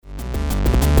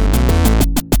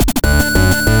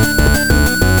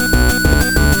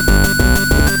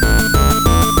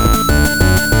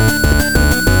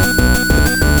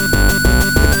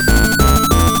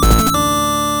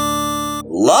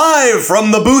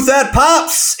from the booth at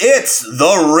Pops, it's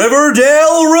the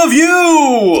Riverdale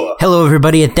Review! Hello,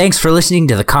 everybody, and thanks for listening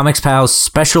to the Comics Pals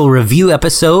special review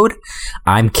episode.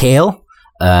 I'm Cale.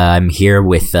 I'm here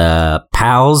with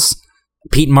pals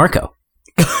Pete and Marco.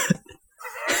 Were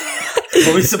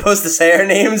we supposed to say our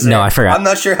names? No, I forgot. I'm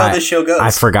not sure how this show goes.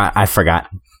 I forgot.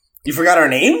 You forgot our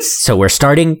names? So we're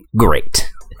starting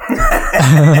great.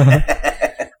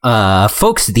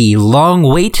 Folks, the long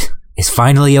wait is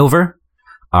finally over.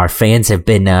 Our fans have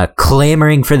been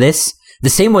clamoring for this, the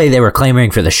same way they were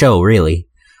clamoring for the show, really.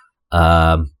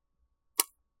 I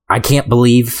can't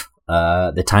believe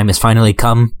the time has finally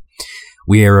come.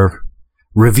 We're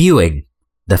reviewing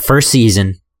the first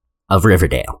season of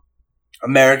Riverdale.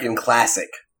 American classic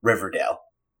Riverdale.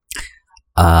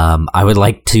 I would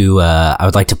like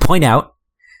to point out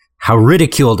how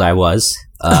ridiculed I was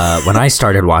when I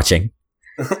started watching.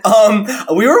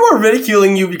 We were more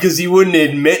ridiculing you because you wouldn't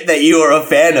admit that you were a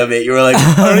fan of it. You were like,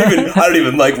 I don't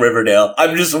even like Riverdale.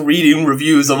 I'm just reading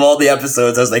reviews of all the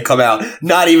episodes as they come out.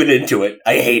 Not even into it.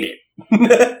 I hate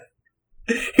it.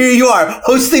 Here you are,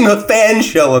 hosting a fan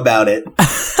show about it.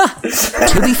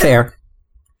 To be fair,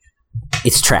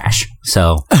 it's trash.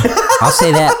 So I'll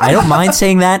say that. I don't mind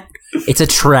saying that. It's a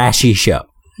trashy show.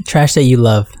 Trash that you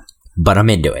love. But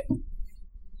I'm into it.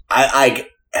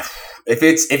 If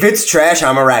it's trash,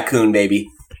 I'm a raccoon, baby.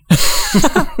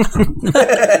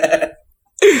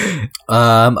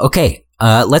 Okay.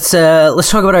 Let's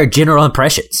talk about our general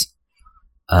impressions.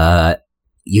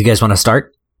 You guys want to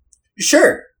start?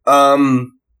 Sure. I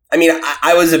mean,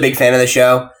 I was a big fan of the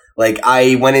show. Like,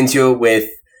 I went into it with,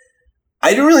 I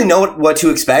didn't really know what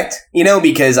to expect,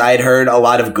 because I had heard a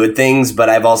lot of good things, but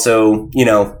I've also,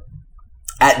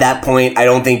 at that point, I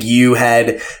don't think you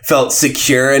had felt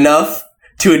secure enough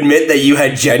to admit that you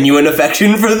had genuine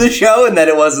affection for the show and that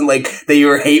it wasn't like that you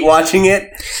were hate watching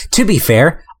it. To be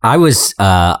fair, I was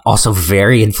also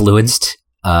very influenced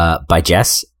by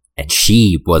Jess, and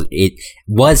she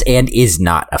was and is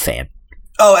not a fan.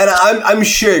 Oh, and I'm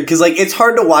sure, because like it's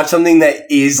hard to watch something that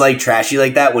is like trashy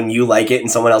like that when you like it and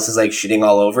someone else is like shitting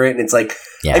all over it, and it's like,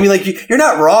 yeah. I mean, like you're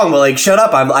not wrong, but like shut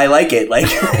up, I like it, like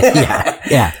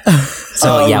yeah.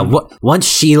 So once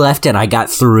she left and I got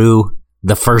through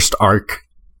the first arc,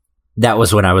 that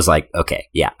was when I was like, okay,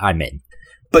 yeah, I'm in.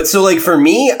 But so like for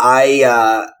me,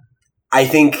 I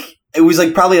think it was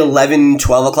like probably 11,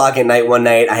 12 o'clock at night one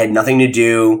night. I had nothing to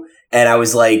do. And I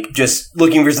was like just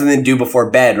looking for something to do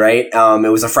before bed, right?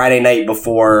 It was a Friday night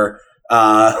before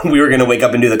we were going to wake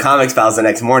up and do the Comics Pals the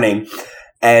next morning.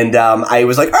 And I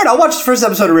was like, all right, I'll watch the first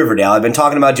episode of Riverdale. I've been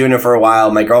talking about doing it for a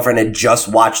while. My girlfriend had just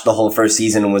watched the whole first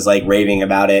season and was like raving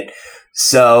about it.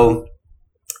 So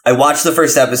I watched the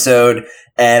first episode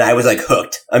and I was like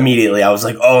hooked immediately. I was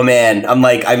like, oh man,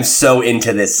 I'm so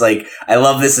into this. Like, I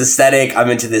love this aesthetic. I'm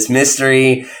into this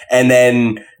mystery. And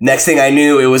then next thing I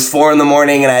knew, it was 4 a.m.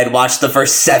 and I had watched the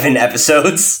first 7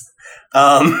 episodes.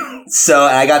 So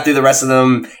I got through the rest of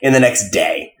them in the next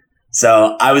day.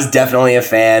 So I was definitely a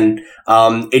fan.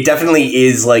 It definitely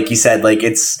is, like you said, like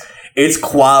it's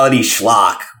quality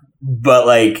schlock, but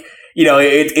like,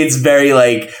 it's very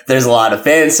like, there's a lot of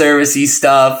fan servicey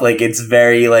stuff. Like it's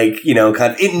very like,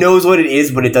 kind of, it knows what it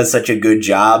is, but it does such a good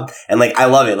job. And like, I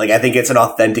love it. Like, I think it's an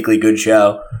authentically good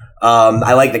show.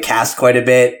 I like the cast quite a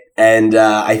bit. And,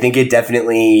 I think it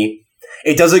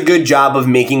does a good job of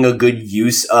making a good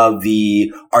use of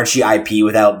the Archie IP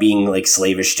without being like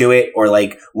slavish to it or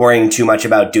like worrying too much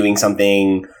about doing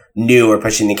something new or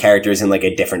pushing the characters in like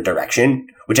a different direction,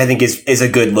 which I think is a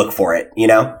good look for it,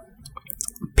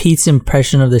 Pete's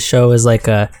impression of the show is like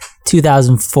a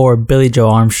 2004 Billy Joe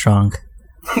Armstrong.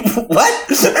 What?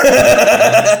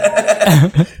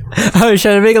 I was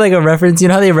trying to make like a reference. You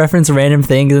know how they reference random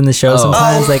things in the show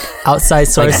sometimes, like outside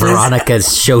sources? Like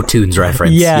Veronica's Show Tunes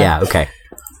reference. Yeah, okay.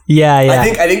 Yeah. I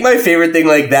think my favorite thing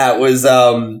like that was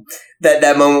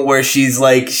that moment where she's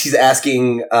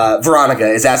asking Veronica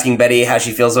is asking Betty how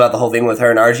she feels about the whole thing with her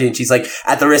and Archie, and she's like,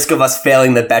 at the risk of us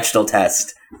failing the Bechdel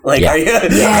test. Like, yeah. Are you?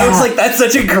 Yeah. I was like, that's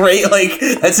such a great,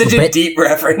 that's such a deep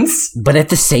reference. But at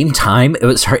the same time,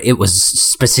 it was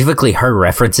specifically her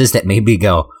references that made me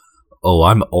go, oh,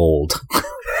 I'm old.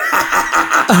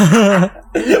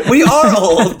 We are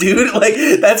old, dude. Like,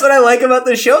 that's what I like about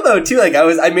the show, though, too. Like,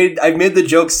 I've made the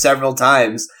joke several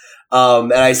times.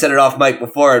 And I said it off mic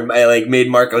before, and I like made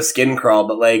Marco skin crawl,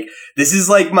 but like this is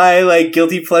like my like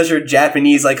guilty pleasure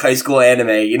Japanese like high school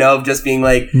anime, of just being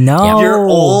like, no, you're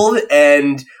old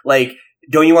and like,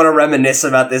 don't you want to reminisce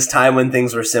about this time when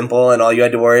things were simple and all you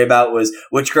had to worry about was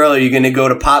which girl are you going to go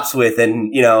to Pops with,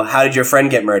 and how did your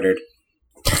friend get murdered?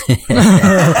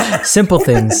 Simple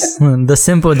things, the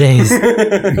simple days.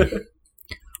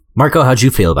 Marco, how'd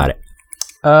you feel about it?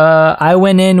 I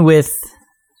went in with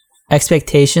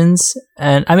expectations,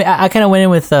 and I mean, I kind of went in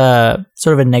with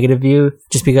sort of a negative view,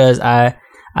 just because I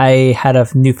had a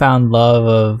newfound love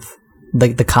of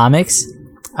like the comics.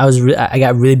 I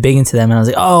got really big into them, and I was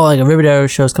like, oh, like a Riverdale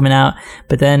show's coming out.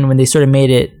 But then when they sort of made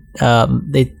it,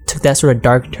 they took that sort of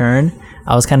dark turn.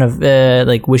 I was kind of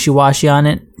like wishy-washy on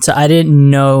it, so I didn't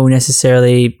know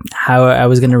necessarily how I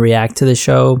was going to react to the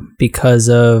show because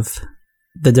of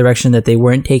the direction that they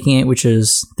weren't taking it, which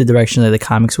is the direction that the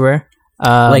comics were.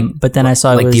 But then I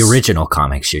saw like it was the original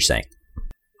comics. You're saying,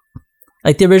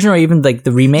 like the original, or even like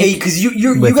the remake. Yeah, because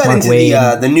you got Mark into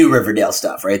Waid the new Riverdale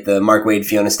stuff, right? The Mark Waid,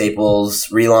 Fiona Staples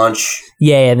relaunch.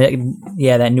 Yeah,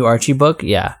 that new Archie book.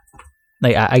 Yeah,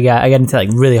 like I got into like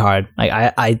really hard. Like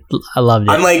I loved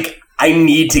it. I'm like, I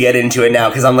need to get into it now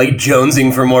because I'm like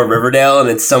jonesing for more Riverdale, and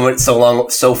it's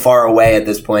so far away at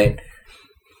this point.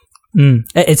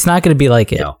 It's not going to be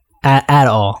like it at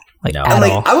all. Like No. at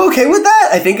all. I'm okay with that.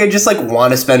 I think I just like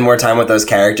want to spend more time with those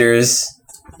characters.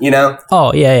 You know?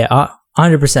 Oh yeah,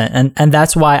 100%. And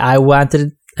that's why I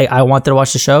wanted to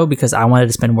watch the show, because I wanted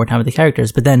to spend more time with the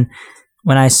characters. But then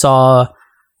when I saw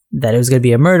that it was going to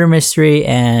be a murder mystery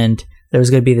and there was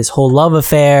going to be this whole love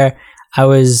affair, I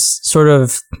was sort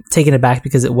of taken aback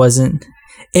because it wasn't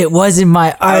my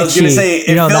Archie. I was going to say, if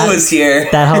Phil was here.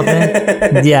 That helped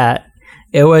me. Yeah.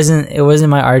 It wasn't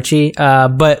my Archie.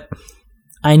 But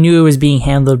I knew it was being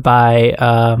handled by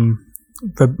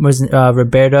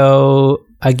Roberto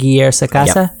Aguirre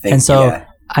Sacasa. And so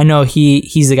I know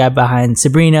he's the guy behind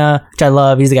Sabrina, which I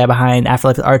love. He's the guy behind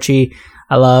Afterlife with Archie,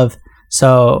 I love.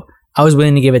 So I was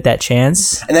willing to give it that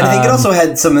chance. And then I think it also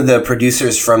had some of the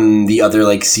producers from the other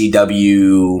like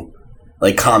CW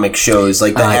like comic shows,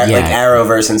 like like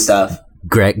Arrowverse and stuff.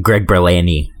 Greg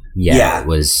Berlanti,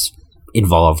 was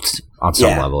involved on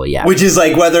some level, Which is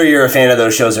like, whether you're a fan of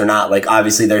those shows or not, like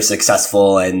obviously they're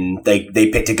successful and they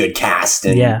picked a good cast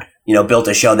and built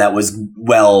a show that was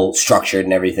well structured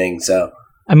and everything. So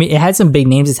I mean, it had some big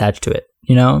names attached to it,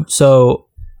 So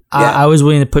I was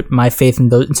willing to put my faith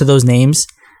into those names.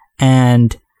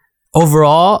 And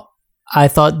overall, I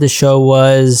thought the show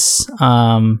was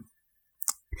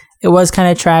it was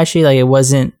kind of trashy. Like it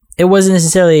wasn't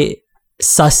necessarily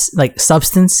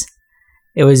substance.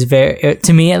 It was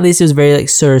to me at least, it was very like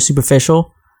sort of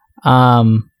superficial.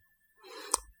 But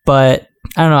I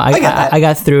don't know. I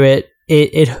got through it.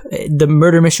 The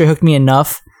murder mystery hooked me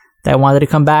enough that I wanted to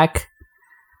come back.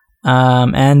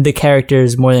 And the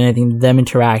characters, more than anything, them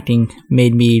interacting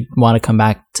made me want to come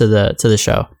back to the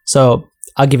show. So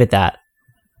I'll give it that.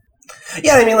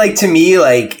 Yeah, I mean, like, to me,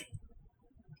 like,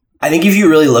 I think if you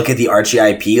really look at the Archie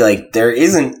IP, like, there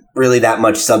isn't really that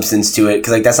much substance to it,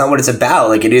 because, like, that's not what it's about.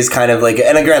 Like, it is kind of like,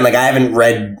 and again, like, I haven't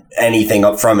read anything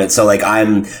up from it, so, like,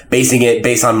 I'm basing it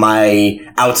based on my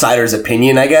outsider's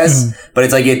opinion, I guess. Mm-hmm. But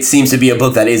it's like, it seems to be a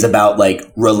book that is about, like,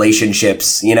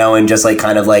 relationships, and just, like,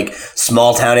 kind of, like,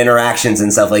 small town interactions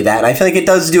and stuff like that. And I feel like it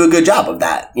does do a good job of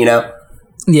that,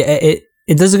 Yeah,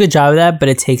 it does a good job of that, but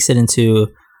it takes it into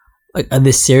like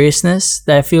this seriousness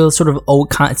that I feel sort of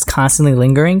it's constantly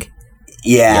lingering.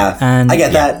 Yeah, and I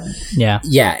get that.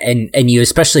 Yeah, and you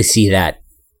especially see that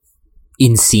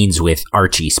in scenes with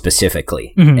Archie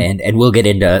specifically, and we'll get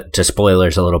into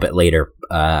spoilers a little bit later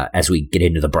as we get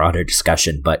into the broader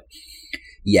discussion. But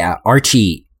yeah,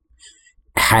 Archie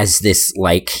has this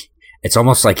like, it's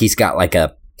almost like he's got like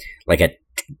a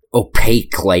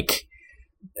opaque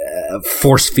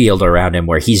force field around him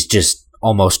where he's just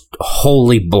almost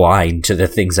wholly blind to the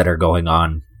things that are going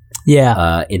on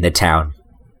in the town.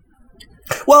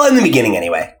 Well, in the beginning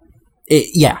anyway.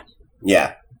 Yeah.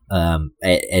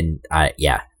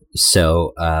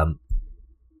 So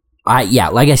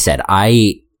like I said,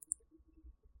 I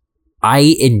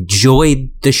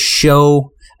enjoyed the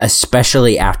show,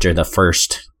 especially after the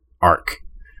first arc.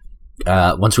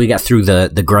 Once we got through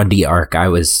the Grundy arc, I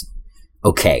was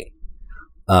okay.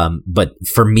 But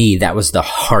for me, that was the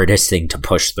hardest thing to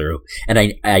push through. And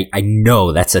I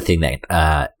know that's a thing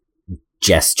that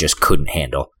Jess just couldn't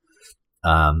handle.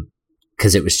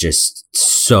 Because it was just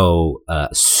so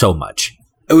much.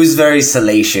 It was very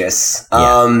salacious. But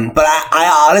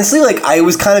I honestly, like, I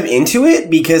was kind of into it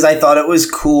because I thought it was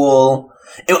cool.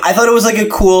 I thought it was like a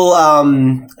cool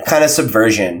kind of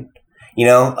subversion,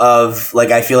 of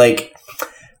like, I feel like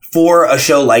for a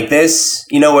show like this,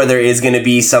 where there is going to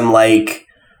be some like,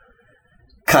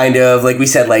 kind of, like we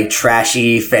said, like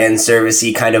trashy fan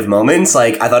servicey kind of moments.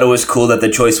 Like, I thought it was cool that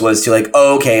the choice was to like,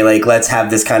 oh, okay, like let's have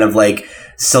this kind of like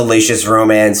salacious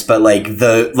romance, but like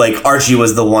Archie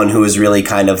was the one who was really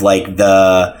kind of like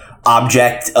the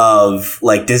object of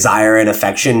like desire and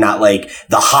affection, not like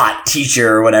the hot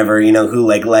teacher or whatever, you know, who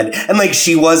like led, and like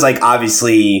she was like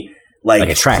obviously like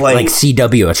like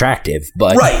CW attractive,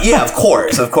 but right, yeah, of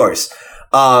course.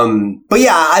 But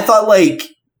yeah, I thought like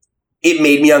it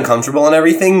made me uncomfortable and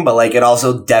everything, but like it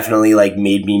also definitely like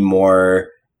made me more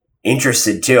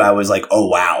interested too. I was like, oh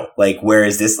wow, like where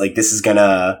is this? Like this is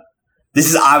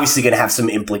obviously gonna have some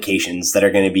implications that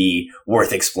are gonna be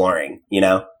worth exploring, you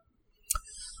know?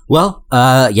 Well,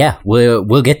 yeah,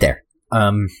 we'll get there.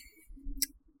 Have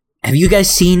you guys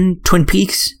seen Twin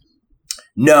Peaks?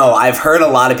 No, I've heard a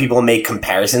lot of people make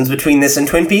comparisons between this and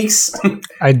Twin Peaks.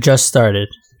 I just started,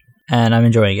 and I'm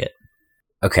enjoying it.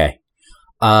 Okay.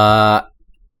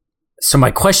 So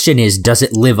my question is, does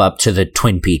it live up to the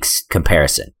Twin Peaks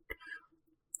comparison?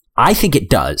 I think it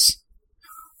does.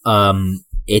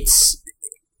 It's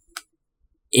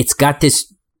got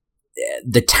this.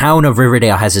 The town of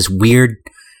Riverdale has this weird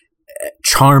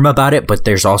charm about it, but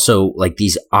there's also like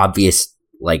these obvious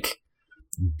like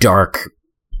dark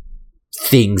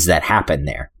things that happen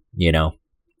there. You know,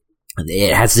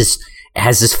 it has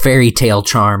this fairy tale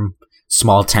charm,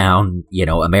 small town, you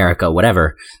know, America,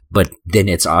 whatever. But then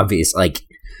it's obvious, like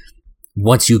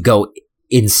once you go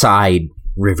inside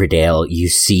Riverdale, you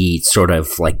see sort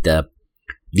of like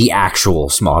the actual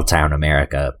small town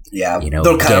America. Yeah, you know,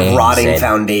 the kind of rotting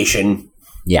foundation.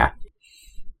 Yeah.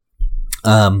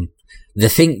 The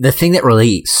thing that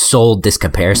really sold this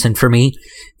comparison for me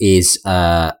is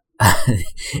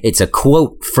it's a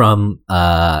quote from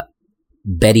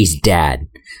Betty's dad.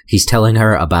 He's telling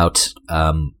her about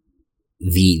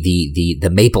the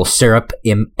maple syrup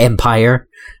empire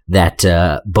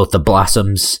that both the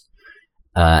Blossoms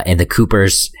and the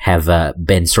Coopers have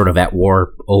been sort of at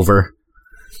war over.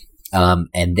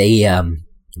 And they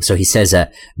so he says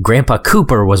Grandpa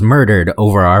Cooper was murdered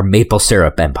over our maple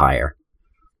syrup empire.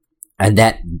 And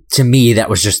that, to me, that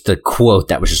was just the quote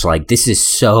that was just like, this is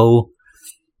so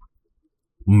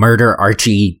Murder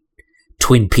Archie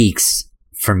Twin Peaks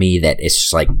for me that it's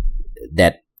just like,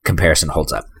 that comparison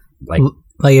holds up. Like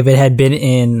if it had been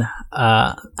in,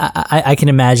 I can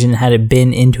imagine had it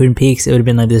been in Twin Peaks, it would have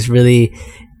been like this really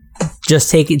just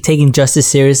taking justice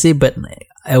seriously, but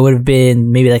it would have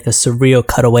been maybe like a surreal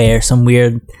cutaway or some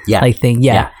weird like thing.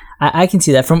 Yeah. I can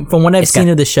see that from what I've seen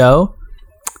of the show.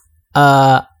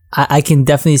 I can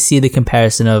definitely see the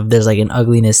comparison of there's like an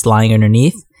ugliness lying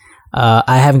underneath.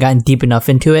 I haven't gotten deep enough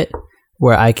into it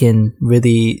where I can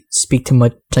really speak too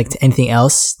much like to anything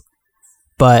else,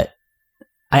 but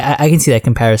I can see that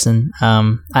comparison.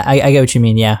 I get what you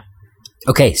mean. Yeah.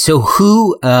 Okay. So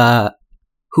who are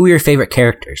your favorite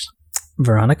characters?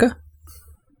 Veronica?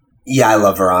 Yeah, I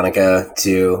love Veronica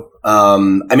too. I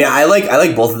mean, I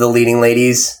like both of the leading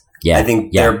ladies. Yeah. I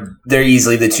think they're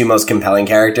easily the two most compelling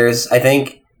characters, I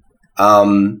think.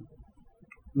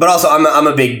 But also I'm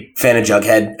a big fan of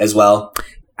Jughead as well.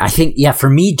 I think, for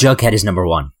me, Jughead is number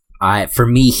one. For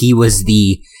me, he was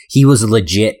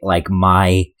legit like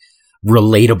my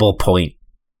relatable point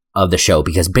of the show,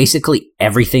 because basically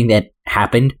everything that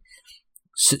happened,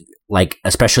 like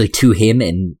especially to him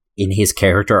and in his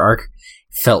character arc,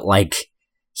 felt like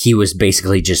he was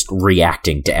basically just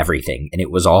reacting to everything, and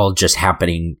it was all just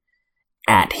happening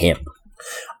at him.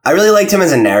 I really liked him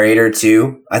as a narrator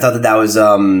too. I thought that was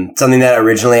something that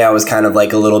originally I was kind of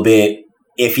like a little bit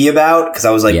iffy about, because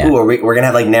I was like, ooh, we're gonna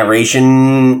have like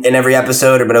narration in every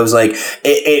episode, but it was like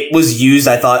it was used.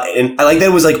 I thought, and I like that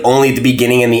it was like only at the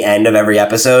beginning and the end of every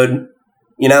episode,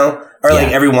 you know, or like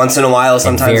every once in a while,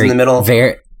 sometimes in the middle,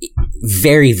 very,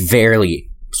 very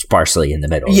sparsely in the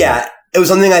middle. Yeah. It was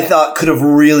something I thought could have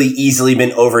really easily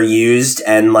been overused,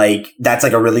 and like that's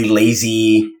like a really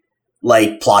lazy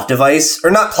like plot device,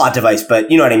 or not plot device, but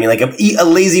you know what I mean, like a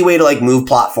lazy way to like move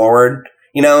plot forward,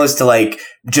 you know, is to like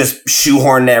just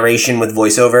shoehorn narration with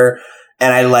voiceover.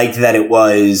 And I liked that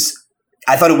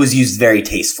I thought it was used very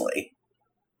tastefully.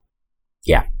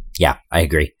 Yeah, I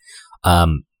agree.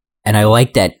 And I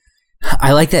like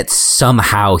that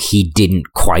somehow he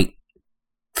didn't quite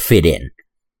fit in,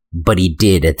 but he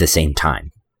did at the same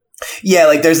time. Yeah,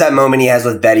 like there's that moment he has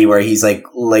with Betty where he's like,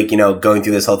 you know, going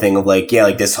through this whole thing of like, yeah,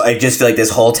 like this, I just feel like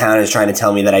this whole town is trying to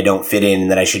tell me that I don't fit in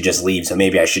and that I should just leave. So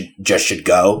maybe I should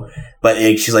go. But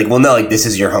she's like, well, no, like this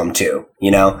is your home too, you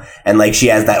know? And like she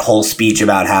has that whole speech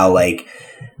about how like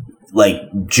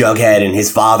Jughead and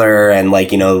his father and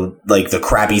like, you know, like the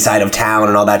crappy side of town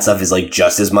and all that stuff is like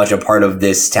just as much a part of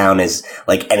this town as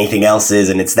like anything else is.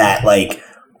 And it's that like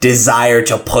desire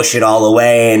to push it all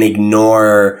away and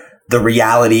ignore the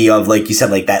reality of, like you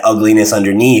said, like that ugliness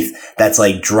underneath that's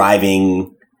like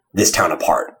driving this town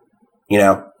apart, you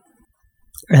know?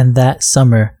 And that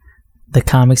summer, the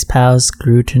comics pals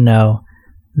grew to know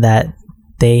that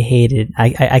they hated.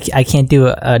 I can't do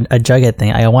a Jughead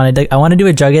thing. I want to do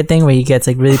a Jughead thing where he gets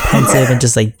like really pensive and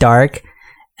just like dark,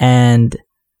 and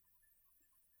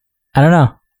I don't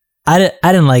know. I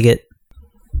didn't like it.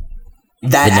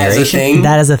 That as a thing?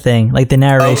 That is a thing. Like the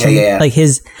narration. Okay, yeah. Like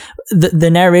the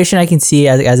narration I can see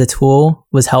as a tool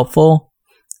was helpful.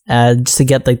 Just to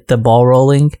get like the ball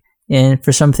rolling in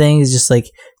for some things,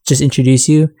 just introduce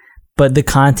you. But the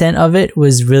content of it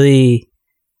was really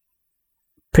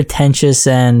pretentious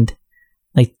and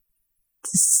like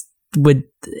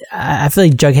I feel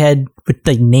like Jughead would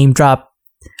like name drop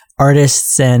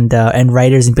artists and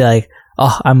writers and be like,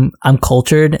 oh, I'm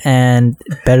cultured and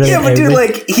better than everybody. Dude,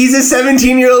 like, he's a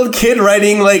 17-year-old kid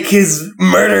writing, like, his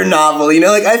murder novel, you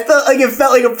know? Like, I felt like it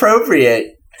felt, like,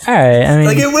 appropriate. All right, I mean...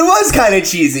 Like, it was kind of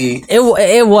cheesy. It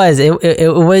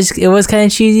was kind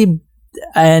of cheesy,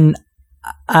 and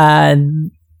I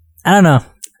don't know.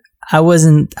 I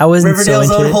wasn't Riverdale's so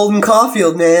into own it. Holden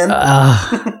Caulfield, man.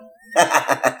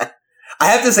 I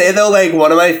have to say, though, like,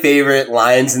 one of my favorite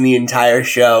lines in the entire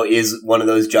show is one of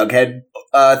those Jughead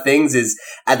things, is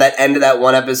at that end of that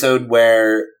one episode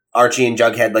where Archie and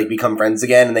Jughead, like, become friends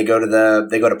again, and they go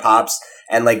to Pops,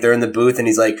 and, like, they're in the booth, and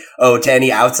he's like, oh, to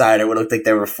any outsider, it would look like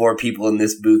there were 4 people in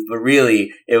this booth, but really,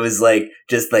 it was, like,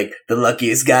 just, like, the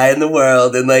luckiest guy in the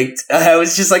world, and, like, I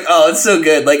was just like, oh, it's so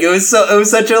good. Like, it was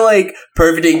such a, like,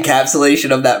 perfect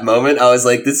encapsulation of that moment. I was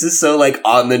like, this is so, like,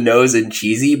 on the nose and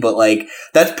cheesy, but, like,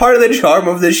 that's part of the charm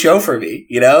of this show for me,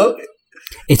 you know?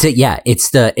 It's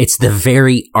the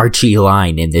very Archie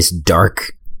line in this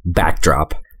dark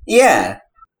backdrop. Yeah.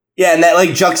 Yeah, and that,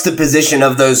 like, juxtaposition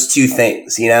of those two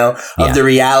things, you know? Of the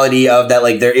reality of that,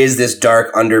 like, there is this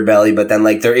dark underbelly, but then,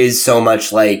 like, there is so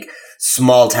much, like,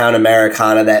 small town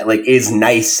Americana that, like, is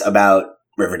nice about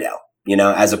Riverdale, you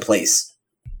know, as a place.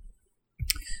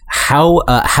 How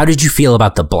did you feel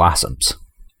about the Blossoms?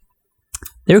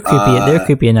 They were creepy. They were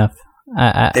creepy enough.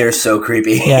 They're so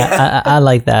creepy. Yeah, I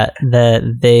like that.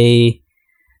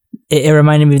 It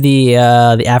reminded me of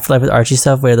the Afterlife with Archie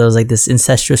stuff, where there was like this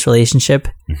incestuous relationship.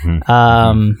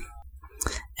 Mm-hmm.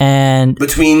 And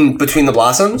between the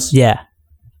Blossoms. Yeah.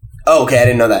 Oh, okay. I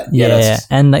didn't know that. Yeah.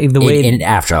 And like the way in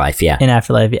Afterlife, yeah. In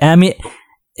Afterlife, I mean,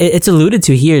 it's alluded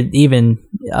to here even.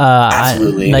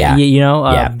 Absolutely.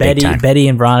 Betty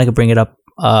and Veronica bring it up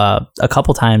a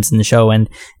couple times in the show, and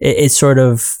it's sort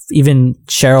of, even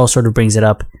Cheryl sort of brings it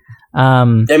up. I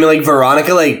mean, like,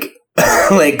 Veronica, like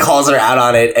like calls her out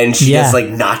on it, and she does, like,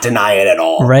 not deny it at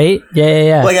all. Right?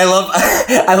 Yeah. Like, I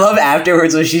love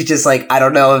afterwards when she's just like, I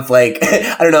don't know if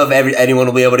anyone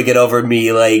will be able to get over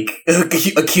me, like,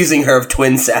 accusing her of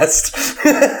twincest.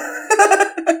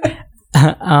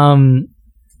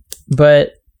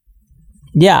 But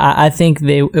yeah, I think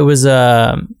it was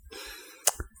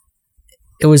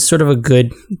sort of a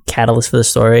good catalyst for the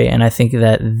story, and I think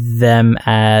that them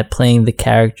playing the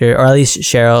character, or at least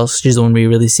Cheryl, she's the one we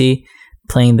really see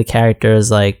playing the character as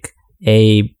like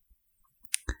a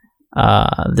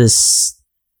this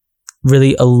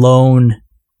really alone,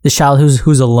 this child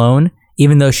who's alone,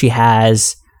 even though she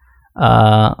has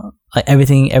like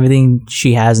everything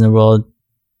she has in the world,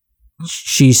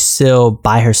 she's still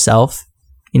by herself,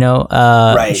 you know.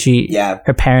 Right.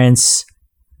 Her parents.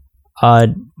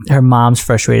 Her mom's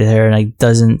frustrated her and like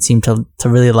doesn't seem to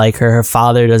really like her. Her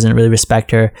father doesn't really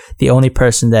respect her. The only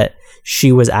person that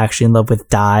she was actually in love with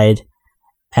died,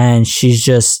 and she's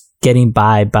just getting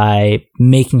by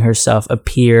making herself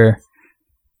appear.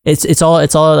 It's all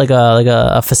like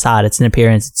a facade. It's an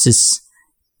appearance. It's just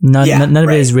none of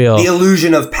it is real. The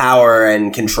illusion of power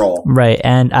and control. Right,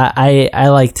 and I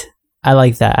liked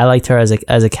that. I liked her as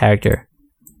a character.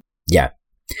 Yeah.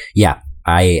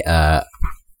 I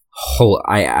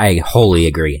wholly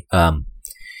agree.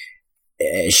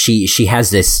 She has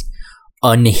this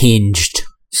unhinged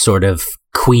sort of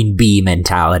queen bee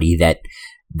mentality that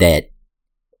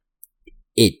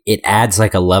it adds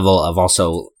like a level of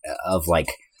also of like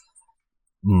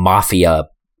mafia,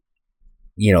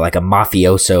 you know, like a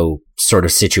mafioso sort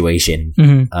of situation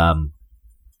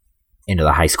into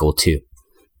the high school too.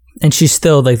 And she's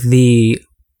still like she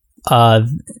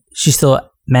still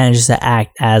manages to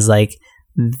act as like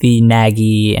the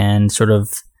naggy and sort of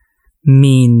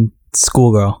mean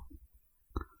schoolgirl.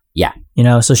 Yeah. You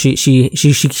know, so she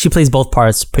plays both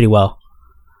parts pretty well.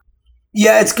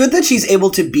 Yeah, it's good that she's able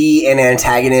to be an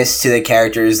antagonist to the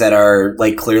characters that are,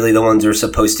 like, clearly the ones we're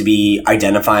supposed to be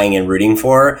identifying and rooting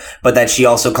for, but that she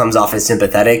also comes off as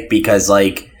sympathetic because,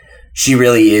 like, she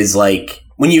really is, like,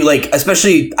 when you, like,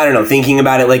 especially, I don't know, thinking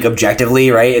about it, like,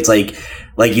 objectively, right? It's like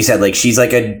you said, like, she's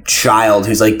like a child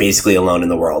who's, like, basically alone in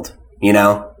the world, you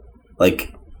know?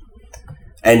 Like,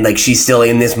 and like she's still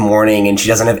in this mourning, and she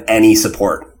doesn't have any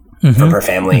support from her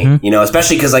family. You know,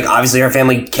 especially because like obviously her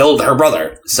family killed her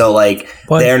brother, so like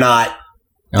they're not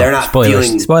spoilers.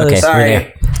 feeling. Spoilers. Okay,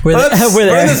 Sorry, We're we're in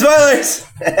there. the spoilers.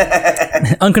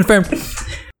 Unconfirmed.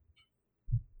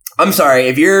 I'm sorry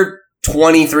if you're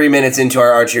 23 minutes into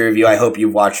our Archie review. I hope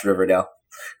you've watched Riverdale.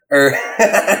 I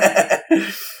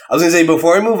was going to say,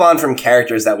 before we move on from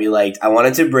characters that we liked, I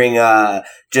wanted to bring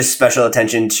just special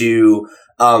attention to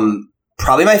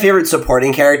probably my favorite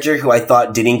supporting character who I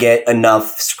thought didn't get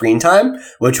enough screen time,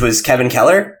 which was Kevin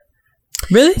Keller.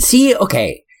 Really? See,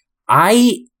 okay,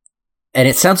 and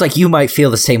it sounds like you might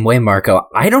feel the same way, Marco.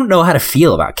 I don't know how to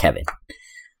feel about Kevin.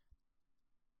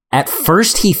 At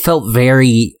first, he felt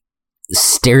very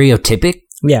stereotypic.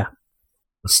 Yeah.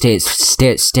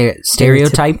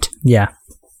 Stereotyped. Yeah.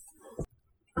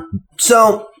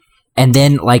 So, and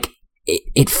then like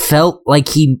it felt like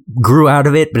he grew out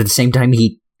of it, but at the same time,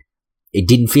 it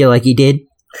didn't feel like he did.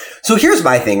 So here's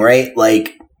my thing, right?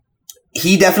 Like,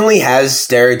 he definitely has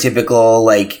stereotypical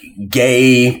like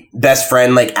gay best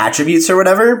friend like attributes or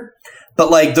whatever. But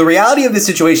like the reality of the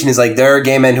situation is like there are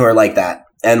gay men who are like that,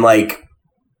 and like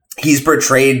he's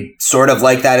portrayed sort of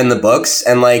like that in the books.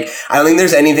 And like I don't think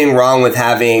there's anything wrong with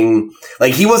having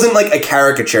like he wasn't like a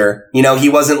caricature, you know, he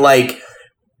wasn't like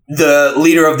the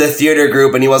leader of the theater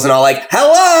group and he wasn't all like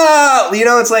hello, you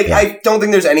know. It's like I don't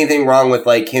think there's anything wrong with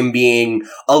like him being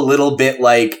a little bit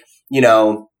like, you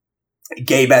know,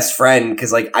 gay best friend,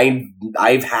 because like I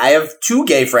have two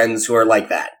gay friends who are like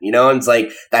that, you know, and it's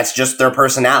like that's just their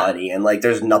personality, and like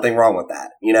there's nothing wrong with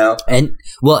that, you know. And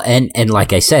well, and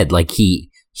like I said, like he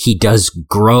does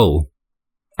grow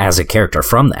as a character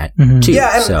from that too.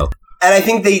 Yeah, and I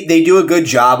think they do a good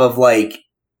job of like,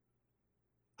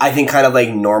 I think kind of like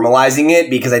normalizing it,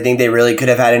 because I think they really could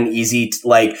have had an easy,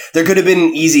 like there could have been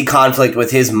an easy conflict with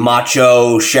his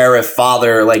macho sheriff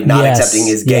father, like not accepting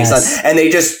his gay son, and they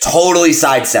just totally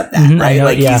sidestep that, right?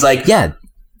 Like he's like, yeah.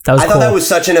 I thought that was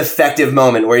such an effective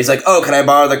moment where he's like, oh, can I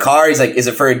borrow the car? He's like, is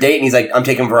it for a date? And he's like, I'm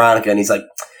taking Veronica. And he's like,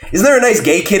 isn't there a nice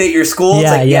gay kid at your school? It's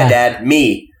like, yeah, Dad,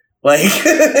 me. Like,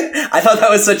 I thought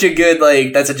that was such a good,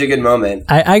 like, that's such a good moment.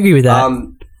 I agree with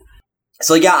that.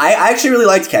 So yeah, I actually really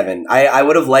liked Kevin. I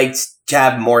would have liked to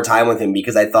have more time with him,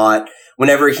 because I thought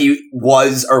whenever he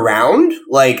was around,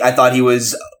 like, I thought he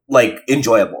was like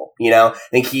enjoyable, you know? I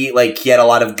think he had a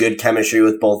lot of good chemistry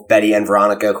with both Betty and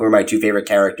Veronica, who are my two favorite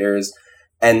characters.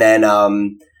 And then,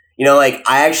 you know, like,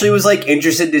 I actually was, like,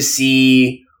 interested to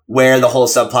see where the whole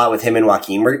subplot with him and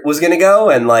Joaquin was going to go.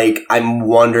 And, like, I'm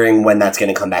wondering when that's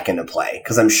going to come back into play,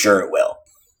 because I'm sure it will.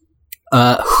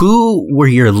 Who were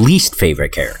your least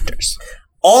favorite characters?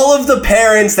 All of the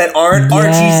parents that aren't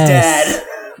Archie's dad.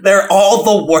 They're all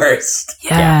the worst.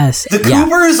 Yes. The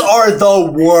Coopers are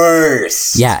the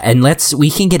worst. Yeah, and we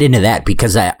can get into that,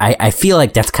 because I feel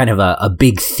like that's kind of a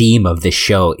big theme of this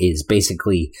show, is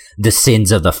basically the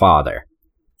sins of the father.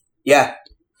 Yeah,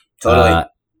 totally.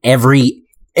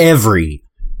 Every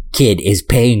kid is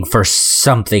paying for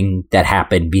something that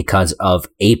happened because of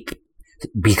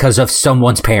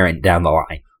someone's parent down the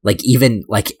line. Like even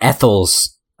like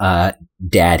Ethel's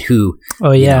dad, who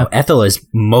you know, Ethel is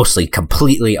mostly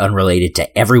completely unrelated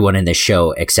to everyone in the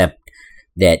show, except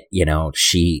that, you know,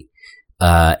 she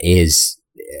is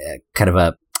kind of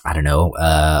a, I don't know,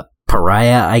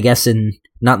 pariah, I guess, in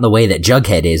not in the way that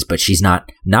Jughead is, but she's not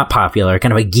popular,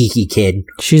 kind of a geeky kid.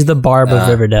 She's the Barb of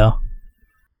Riverdale.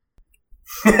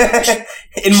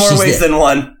 In more ways than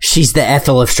one. She's the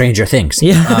Ethel of Stranger Things.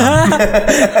 Yeah.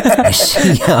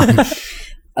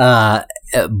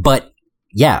 But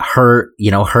yeah, her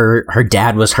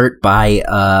dad was hurt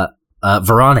by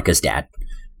Veronica's dad,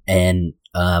 and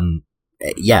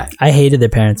yeah, I hated their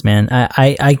parents, man.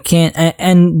 I can't.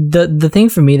 And the thing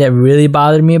for me that really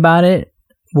bothered me about it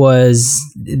was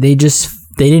they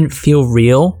didn't feel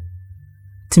real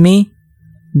to me.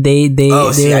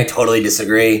 I totally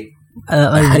disagree.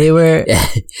 Like they were.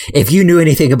 If you knew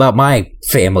anything about my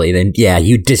family, then yeah,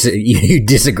 you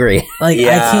disagree. Like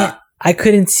I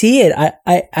couldn't see it.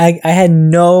 I had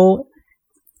no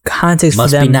context for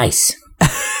them. Must be nice.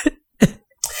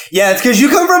 Yeah, it's because you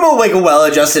come from a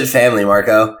well-adjusted family,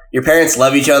 Marco. Your parents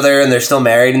love each other and they're still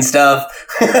married and stuff.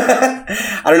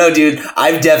 I don't know, dude.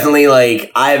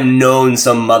 I've known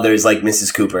some mothers like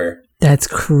Mrs. Cooper. That's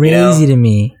crazy to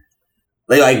me.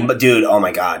 Like, dude, oh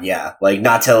my God, yeah. Like,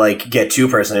 not to like get too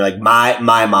personal, like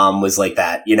my mom was like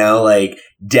that, you know, like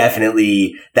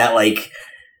definitely that like,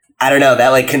 I don't know, that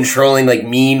like controlling like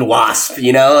mean wasp,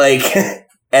 you know, like.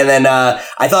 And then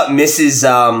I thought Mrs.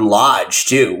 Lodge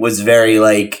too was very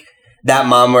like that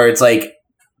mom where it's like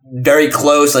very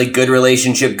close, like good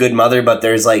relationship, good mother, but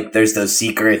there's those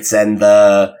secrets and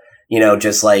the,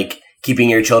 just like keeping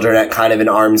your children at kind of an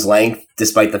arm's length,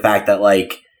 despite the fact that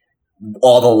like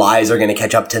all the lies are going to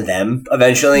catch up to them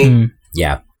eventually. Mm.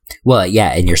 Yeah. Well,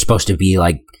 yeah, and you're supposed to be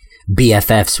like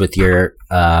BFFs with your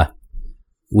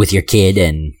kid,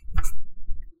 and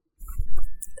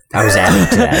I was adding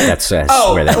to that. That's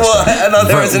where that was. Well, I thought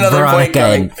there was another point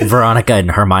coming. Veronica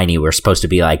and Hermione were supposed to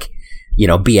be like,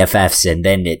 BFFs, and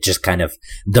then it just kind of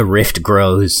the rift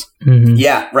grows. Mm-hmm.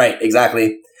 Yeah, right,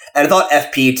 exactly. And I thought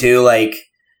FP too. Like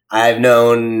I've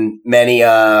known many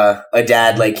a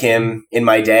dad like him in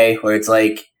my day, where it's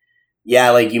like,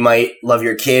 yeah, like you might love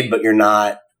your kid, but you're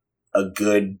not a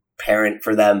good parent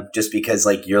for them just because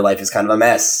like your life is kind of a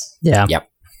mess. Yeah. Yep.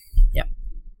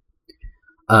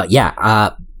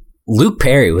 Luke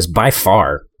Perry was by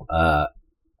far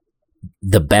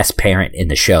the best parent in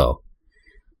the show.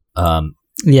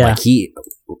 Yeah.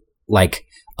 Like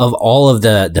of all of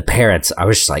the parents, I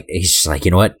was just like, he's just like,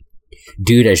 you know what,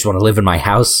 dude, I just want to live in my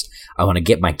house. I want to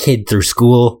get my kid through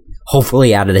school,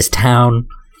 hopefully out of this town.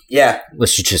 Yeah.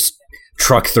 Let's just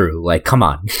truck through. Like, come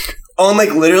on. Oh, and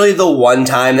like literally the one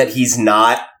time that he's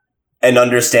not an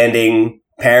understanding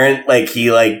parent, like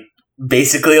he like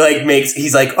basically like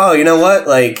he's like, oh, you know what?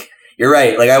 Like, you're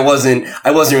right. Like I wasn't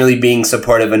really being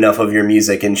supportive enough of your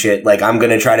music and shit. Like I'm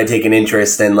going to try to take an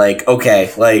interest and like,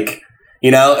 okay, like,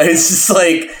 it's just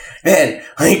like, man,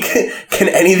 like, can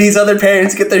any of these other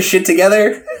parents get their shit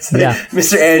together? Yeah.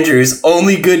 Mr. Andrews,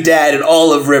 only good dad in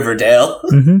all of Riverdale.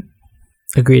 Mm-hmm.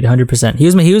 Agreed, 100%.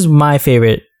 He was my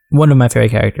favorite, one of my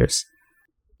favorite characters.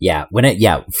 Yeah,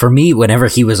 for me, whenever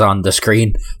he was on the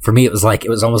screen, for me it was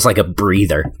almost like a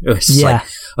breather. It was just like,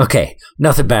 okay,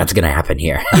 nothing bad's gonna happen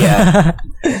here. Yeah,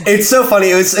 it's so funny.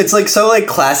 It's like so like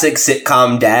classic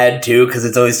sitcom dad too, because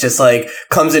it's always just like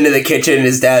comes into the kitchen and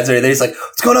his dad's right there. He's like,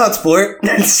 "What's going on, sport?"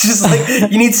 And it's just like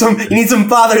you need some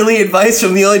fatherly advice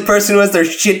from the only person who has their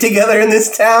shit together in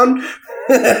this town.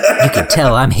 You can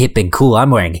tell I'm hip and cool.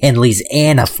 I'm wearing Henleys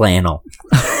and a flannel.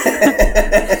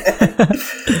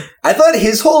 I thought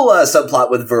his whole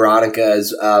subplot with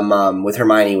Veronica's with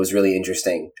Hermione was really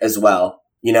interesting as well.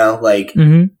 Like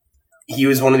he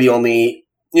was one of the only,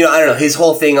 I don't know, his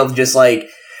whole thing of just like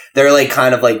they're like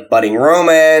kind of like budding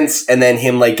romance, and then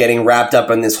him like getting wrapped up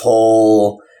in this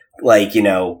whole like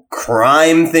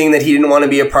crime thing that he didn't want to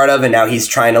be a part of, and now he's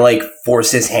trying to like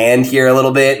force his hand here a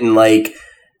little bit, and like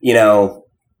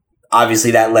obviously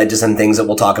that led to some things that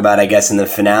we'll talk about, I guess, in the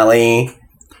finale.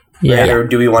 Yeah. Right? Or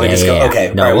do we want to just go?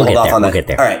 Okay. No, all right, we'll hold off get there. on that. We'll get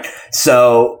there. All right.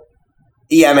 So,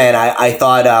 yeah, man, I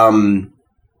thought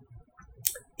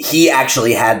he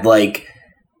actually had like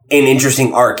an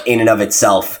interesting arc in and of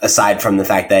itself, aside from the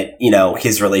fact that,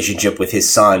 his relationship with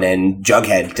his son and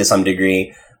Jughead to some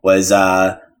degree was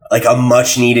like a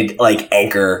much needed like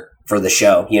anchor for the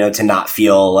show, to not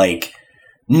feel like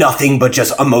nothing but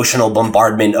just emotional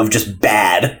bombardment of just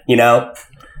bad,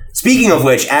 Speaking of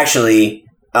which, actually,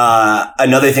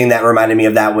 another thing that reminded me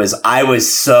of that was I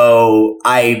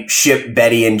shipped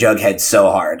Betty and Jughead so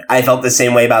hard. I felt the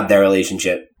same way about their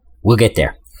relationship. We'll get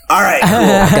there. All right, cool.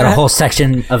 I got a whole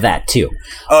section of that too.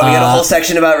 Oh, we got a whole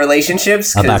section about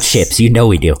relationships? About ships.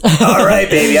 We do. All right,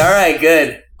 baby. All right,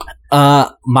 good.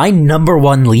 My number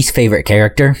one least favorite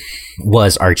character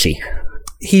was Archie.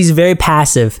 He's very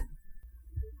passive.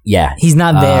 Yeah. He's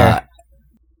not there.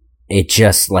 It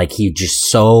just like he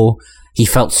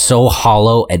felt so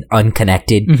hollow and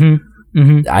unconnected. Mm-hmm.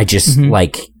 Mm-hmm. I just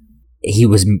like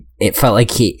it felt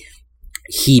like he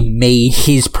made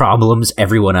his problems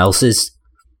everyone else's,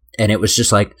 and it was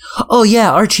just like, oh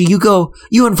yeah, Archie, you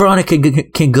and Veronica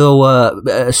can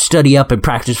go study up and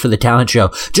practice for the talent show.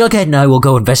 Jughead and I will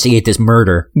go investigate this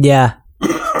murder. Yeah.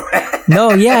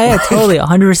 No, yeah, totally,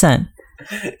 100%.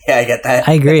 Yeah, I get that.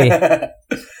 I agree.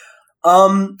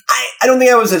 I don't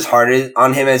think I was as hard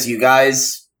on him as you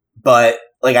guys, but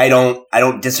like I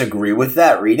don't disagree with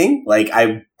that reading. Like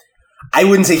I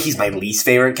wouldn't say he's my least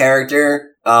favorite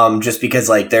character, just because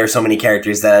like there are so many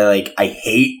characters that I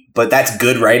hate, but that's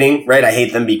good writing, right? I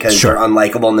hate them because they're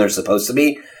unlikable and they're supposed to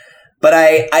be. But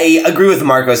I agree with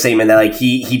Marco's statement that like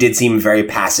he did seem very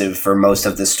passive for most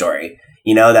of the story.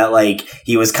 That like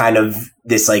he was kind of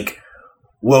this like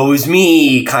woe's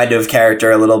me kind of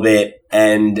character a little bit.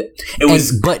 And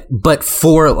but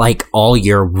for like all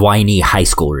your whiny high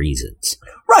school reasons.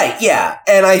 Right, yeah.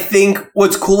 And I think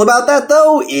what's cool about that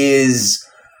though is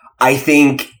I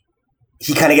think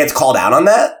he kind of gets called out on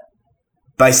that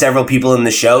by several people in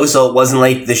the show. So it wasn't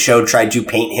like the show tried to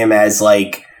paint him as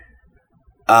like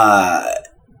yeah,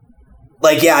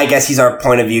 I guess he's our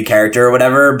point of view character or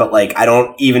whatever, but like I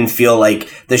don't even feel like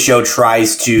the show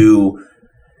tries to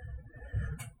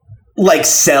like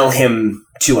sell him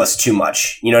to us too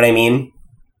much. You know what I mean?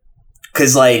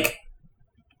 Because like,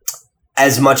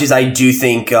 as much as I do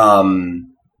think,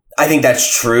 I think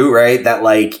that's true, right? That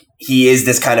like he is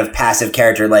this kind of passive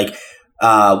character, like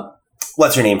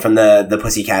what's her name from the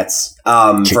Pussycats?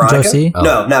 Veronica? Josie?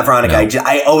 No, not Veronica. No.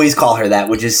 I always call her that,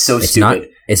 which is so stupid.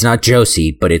 It's not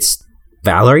Josie, but it's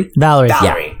Valerie. Valerie.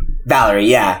 Valerie,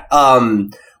 yeah.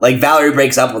 Like Valerie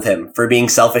breaks up with him for being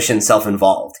selfish and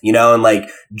self-involved, you know, and like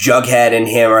Jughead and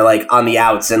him are like on the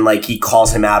outs, and like he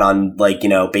calls him out on like, you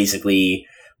know, basically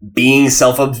being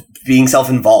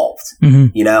self-involved,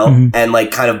 you know, and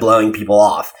like kind of blowing people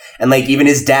off. And like even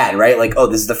his dad, right? Like, oh,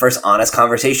 this is the first honest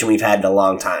conversation we've had in a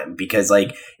long time because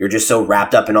like you're just so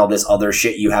wrapped up in all this other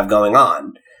shit you have going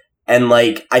on. And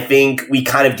like I think we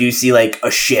kind of do see like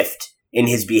a shift in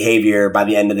his behavior by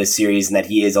the end of this series, and that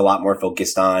he is a lot more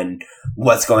focused on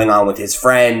what's going on with his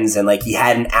friends. And like he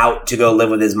had an out to go live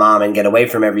with his mom and get away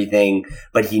from everything,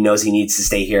 but he knows he needs to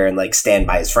stay here and like stand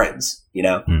by his friends, you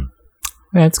know?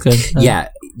 That's good. Yeah.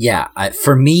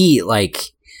 For me, like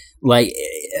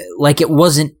it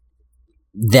wasn't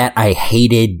that I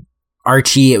hated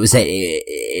Archie. It was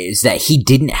that he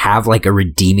didn't have like a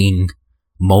redeeming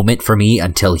moment for me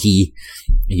until he,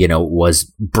 you know, was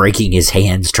breaking his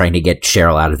hands trying to get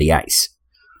Cheryl out of the ice.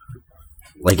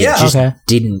 Like it just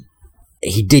didn't.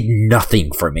 He did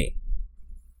nothing for me,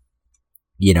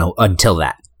 you know, until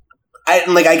that. I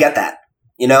get that,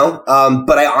 you know,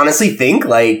 but I honestly think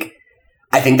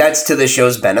I think that's to the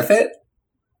show's benefit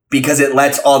because it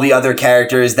lets all the other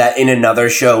characters that in another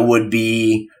show would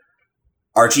be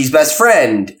Archie's best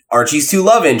friend, Archie's two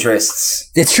love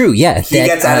interests. It's true, yeah. He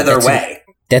gets out of their way.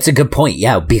 That's a good point,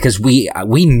 yeah, because we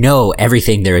know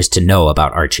everything there is to know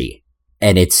about Archie,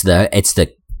 and it's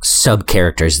the sub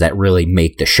characters that really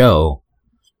make the show.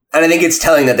 And I think it's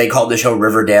telling that they called the show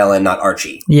Riverdale and not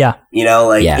Archie. Yeah, you know,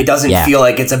 like it doesn't feel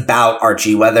like it's about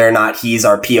Archie, whether or not he's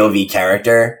our POV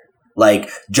character. Like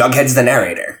Jughead's the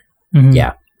narrator.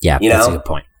 Yeah, you that's know? a good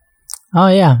point. Oh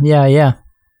yeah.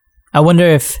 I wonder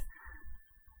if.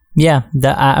 Yeah,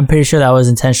 I'm pretty sure that was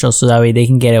intentional, so that way they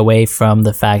can get away from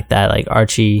the fact that like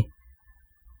Archie.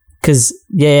 Because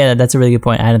that's a really good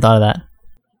point. I hadn't thought of that.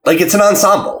 Like it's an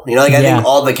ensemble, you know. Like I think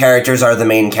all the characters are the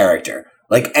main character.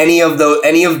 Like any of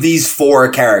these four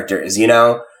characters, you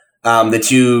know, the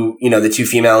two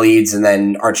female leads, and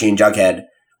then Archie and Jughead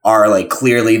are like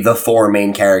clearly the four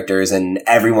main characters, and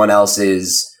everyone else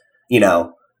is, you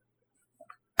know,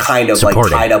 kind of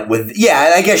supporting. Like tied up with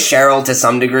I guess Cheryl to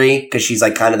some degree because she's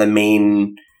like kind of the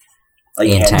main like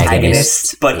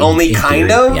antagonist, but only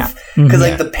kind of because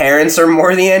like the parents are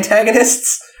more the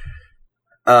antagonists.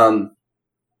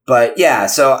 But yeah,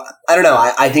 so I don't know.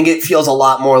 I think it feels a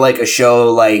lot more like a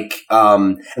show like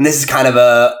and this is kind of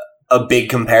a big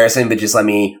comparison, but just let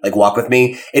me like walk with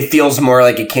me. It feels more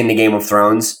like akin to Game of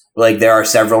Thrones. Like there are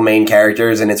several main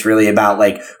characters, and it's really about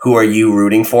like who are you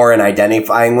rooting for and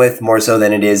identifying with more so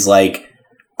than it is like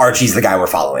Archie's the guy we're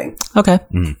following. Okay,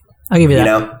 I'll give you that.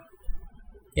 You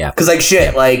know, because like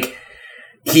shit, like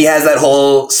he has that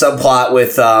whole subplot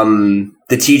with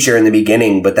the teacher in the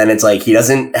beginning, but then it's like he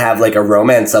doesn't have like a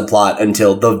romance subplot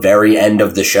until the very end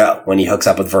of the show when he hooks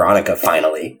up with Veronica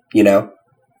finally. You know,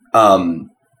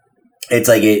 it's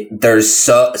like there's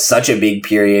such a big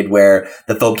period where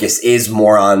the focus is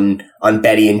more on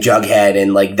Betty and Jughead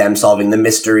and like them solving the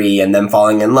mystery and them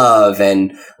falling in love,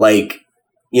 and like,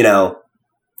 you know,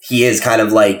 he is kind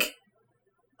of like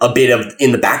a bit of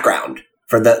in the background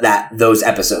for those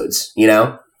episodes, you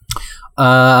know?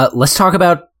 Let's talk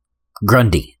about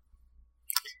Grundy.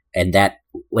 And that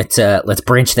let's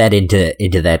branch that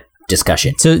into that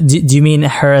discussion. So do you mean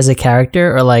her as a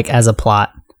character or like as a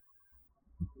plot?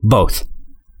 Both.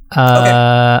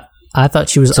 Okay. I thought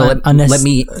she was unnecessary. Let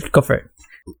me go for it.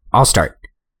 I'll start.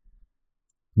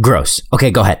 Gross. Okay,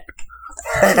 go ahead.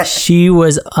 She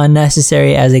was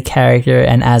unnecessary as a character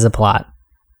and as a plot.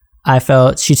 I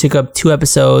felt she took up 2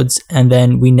 episodes and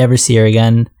then we never see her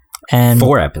again. And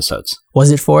 4 episodes.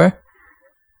 Was it 4?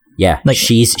 Yeah, like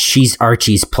she's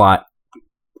Archie's plot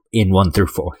in 1 through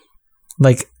 4.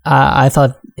 Like I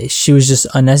thought she was just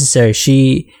unnecessary.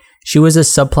 She was a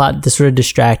subplot that sort of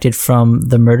distracted from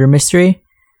the murder mystery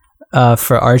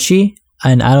for Archie,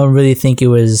 and I don't really think it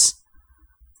was.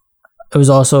 It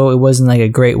wasn't like a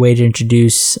great way to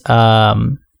introduce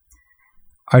Archie's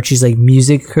like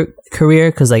music career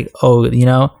because like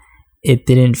it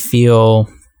didn't feel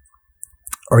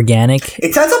organic.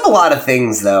 It sets up a lot of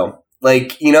things though.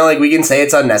 Like, like we can say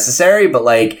it's unnecessary, but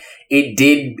like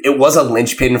it was a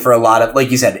linchpin for a lot of, like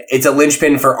you said, it's a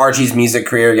linchpin for Archie's music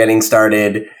career getting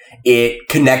started. It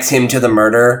connects him to the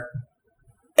murder,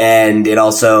 and it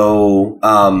also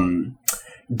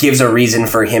gives a reason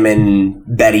for him and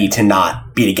Betty to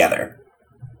not be together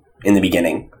in the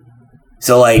beginning.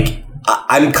 So, like,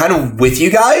 I'm kind of with you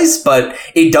guys, but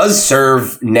it does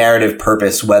serve narrative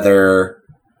purpose whether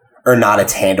or not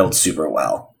it's handled super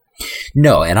well.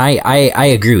 No, and I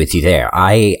agree with you there.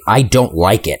 I don't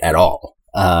like it at all.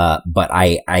 But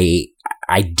I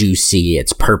do see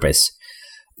its purpose.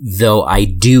 Though I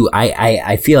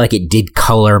feel like it did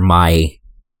color my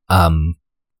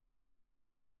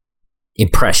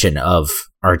impression of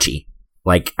Archie.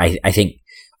 Like, I think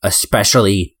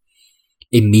especially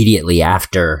immediately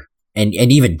after and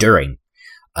even during,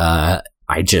 I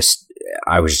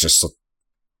was just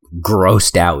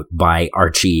grossed out by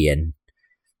Archie, and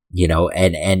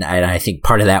and I think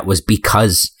part of that was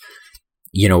because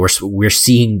we're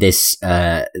seeing this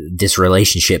this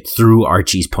relationship through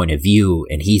Archie's point of view,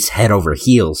 and he's head over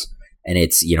heels, and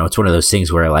it's it's one of those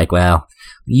things where, like, well,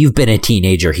 you've been a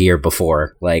teenager here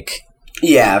before, like.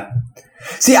 Yeah.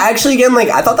 See, actually, again, like,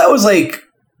 I thought it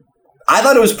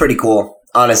was pretty cool,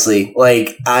 honestly.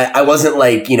 Like, I wasn't,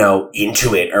 like,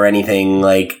 into it or anything,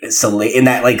 like, in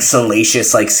that, like,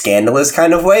 salacious, like, scandalous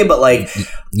kind of way, but, like,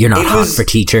 you're not hot for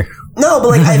teacher. No, but,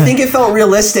 like, I think it felt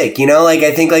realistic, like,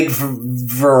 I think, like,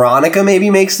 Veronica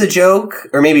maybe makes the joke,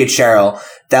 or maybe it's Cheryl,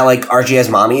 that, like, Archie has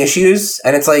mommy issues,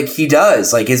 and it's like, he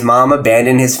does. Like, his mom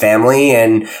abandoned his family,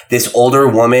 and this older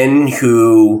woman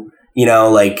who,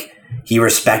 like, he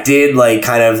respected, like,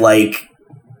 kind of, like,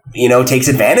 takes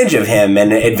advantage of him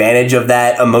and advantage of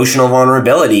that emotional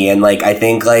vulnerability. And, like, I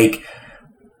think, like,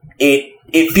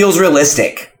 it feels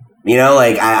realistic,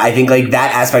 like, I think, like,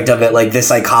 that aspect of it, like, the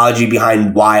psychology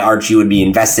behind why Archie would be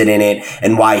invested in it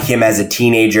and why him as a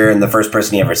teenager and the first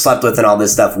person he ever slept with and all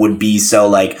this stuff would be so,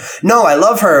 like, no, I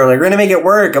love her. Like, we're going to make it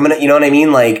work. I'm going to, you know what I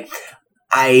mean? Like,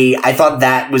 I thought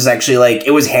that was actually, like,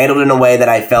 it was handled in a way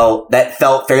that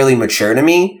felt fairly mature to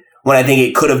me, when I think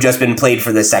it could have just been played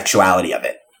for the sexuality of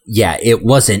it. Yeah, it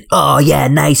wasn't, oh, yeah,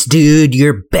 nice, dude,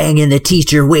 you're banging the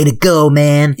teacher, way to go,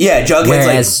 man. Yeah, Jughead's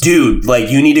like, dude, like,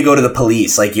 you need to go to the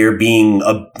police. Like, you're being,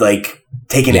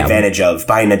 taken advantage of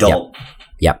by an adult.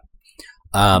 Yep.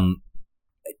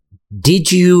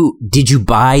 Did you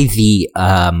buy the,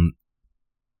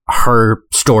 her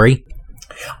story?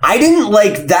 I didn't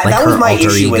like that. Like, that was my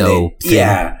issue with it. Thing.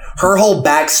 Yeah. Her whole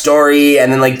backstory,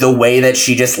 and then, like, the way that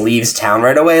she just leaves town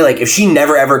right away. Like, if she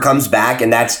never ever comes back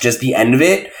and that's just the end of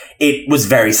it, it was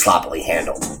very sloppily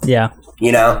handled. Yeah.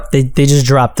 They just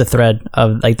dropped the thread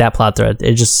of, like, that plot thread.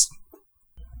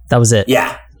 That was it.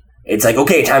 Yeah. It's like,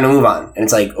 okay, time to move on. And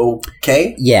it's like,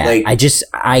 okay. Yeah. Like,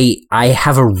 I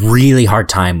have a really hard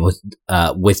time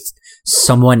with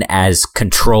someone as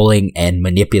controlling and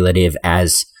manipulative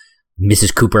as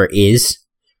Mrs. Cooper is.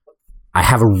 I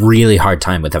have a really hard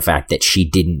time with the fact that she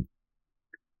didn't,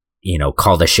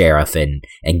 call the sheriff and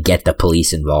get the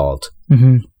police involved.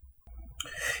 Mm-hmm.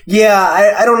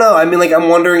 Yeah, I don't know. I mean, like, I'm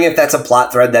wondering if that's a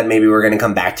plot thread that maybe we're going to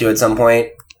come back to at some point.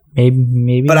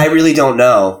 Maybe. But I really don't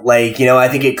know. Like, I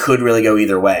think it could really go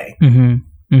either way. Mm-hmm.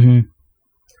 Mm-hmm.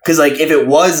 Because, like, if it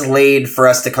was laid for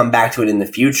us to come back to it in the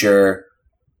future,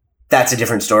 that's a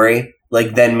different story.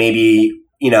 Like, then maybe,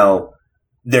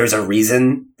 there's a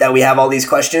reason that we have all these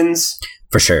questions.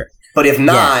 For sure. But if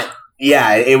not,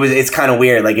 it's kind of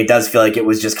weird. Like, it does feel like it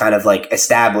was just kind of, like,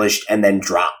 established and then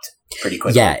dropped pretty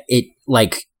quickly. Yeah, it,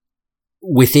 like,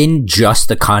 within just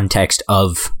the context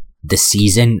of the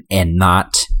season and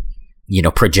not,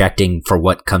 projecting for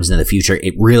what comes in the future,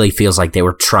 it really feels like they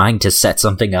were trying to set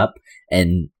something up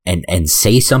and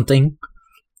say something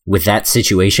with that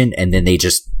situation, and then they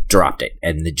just dropped it,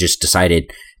 and they just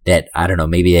decided that, I don't know,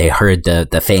 maybe they heard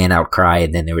the fan outcry,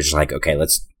 and then they were just like, okay,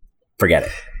 let's forget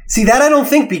it. See, that I don't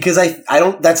think, because I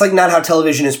don't, that's, like, not how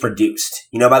television is produced.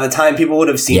 By the time people would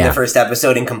have seen the first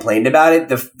episode and complained about it,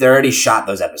 they already shot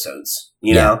those episodes,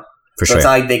 know? For so sure. It's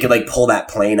not like they could, like, pull that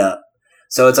plane up.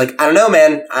 So it's like, I don't know,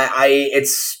 man.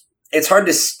 It's hard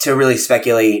to really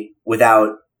speculate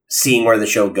without seeing where the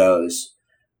show goes.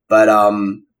 But, I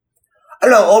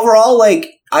don't know, overall,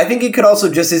 like, I think it could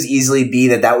also just as easily be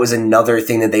that was another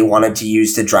thing that they wanted to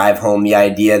use to drive home the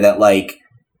idea that, like,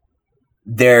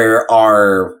 there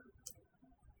are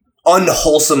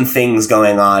unwholesome things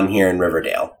going on here in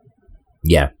Riverdale.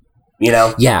 Yeah.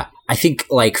 Yeah. I think,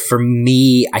 like, for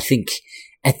me, I think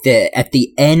at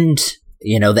the end,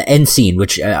 the end scene,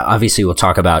 which obviously we'll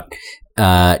talk about,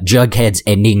 Jughead's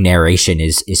ending narration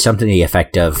is something to the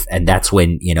effect of, and that's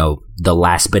when, the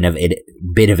last bit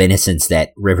of innocence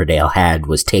that Riverdale had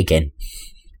was taken.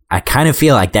 I kind of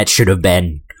feel like that should have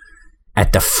been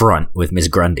at the front with Miss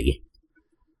Grundy.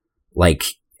 Like,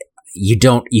 you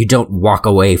don't walk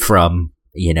away from,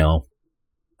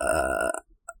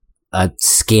 a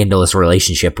scandalous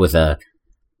relationship with a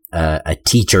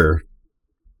teacher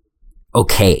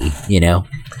okay, you know?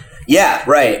 Yeah,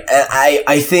 right.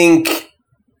 I think.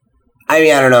 I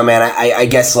mean, I don't know, man. I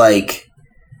guess like.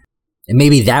 And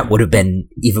maybe that would have been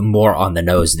even more on the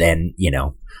nose than, you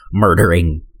know,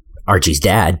 murdering Archie's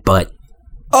dad, but.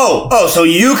 Oh, so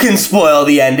you can spoil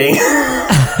the ending.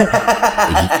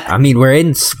 I mean, we're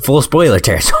in full spoiler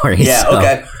territory. Yeah, so.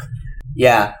 okay.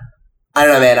 Yeah. I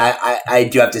don't know, man. I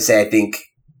do have to say, I think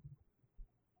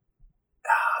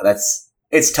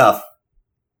it's tough,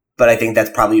 but I think that's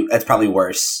probably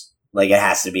worse. Like, it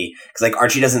has to be. Because, like,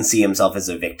 Archie doesn't see himself as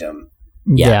a victim.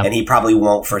 Yeah. And he probably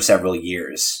won't for several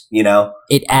years, you know?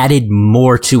 It added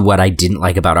more to what I didn't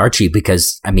like about Archie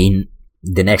because, I mean,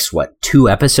 the next, 2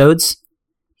 episodes?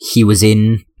 He was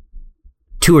in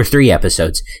 2 or 3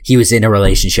 episodes. He was in a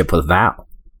relationship with Val.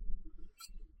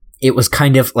 It was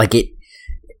kind of like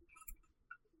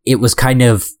it was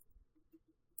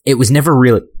never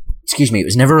really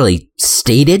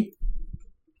stated,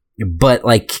 but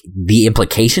like the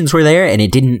implications were there and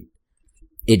it didn't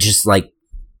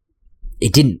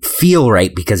feel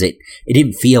right because it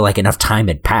didn't feel like enough time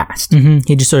had passed. Mm-hmm.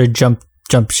 He just sort of jumped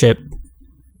ship.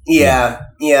 Yeah.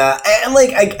 And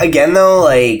like, again though,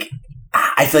 like,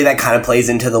 I feel like that kind of plays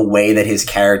into the way that his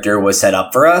character was set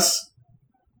up for us.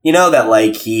 You know, that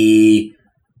like he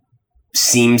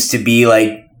seems to be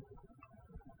like,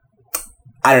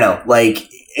 I don't know, like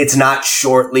it's not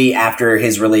shortly after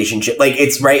his relationship. Like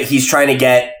it's right. He's trying to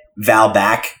get Val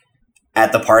back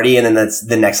at the party. And then that's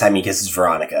the next time he kisses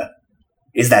Veronica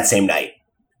is that same night.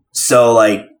 So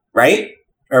like, right?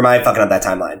 Or am I fucking up that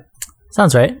timeline?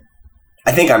 Sounds right.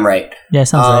 I think I'm right. Yeah,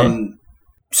 sounds right.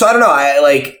 So I don't know.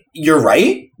 You're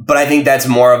right, but I think that's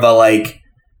more of a like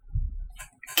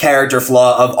character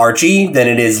flaw of Archie than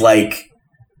it is like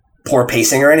poor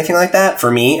pacing or anything like that. For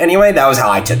me, anyway, that was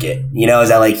how I took it. You know, is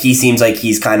that like he seems like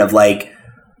he's kind of like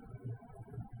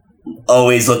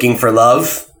always looking for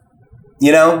love.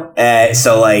 You know,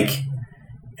 so like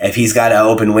if he's got an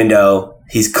open window,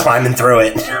 he's climbing through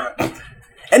it,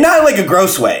 and not in like a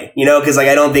gross way. You know, because like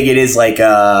I don't think it is like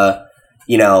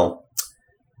you know,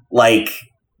 like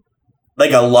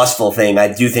a lustful thing.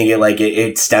 I do think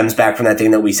it stems back from that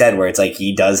thing that we said where it's like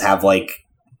he does have like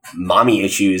mommy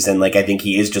issues and like I think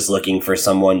he is just looking for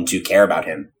someone to care about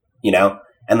him, you know,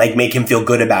 and like make him feel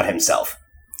good about himself.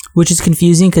 Which is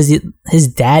confusing because his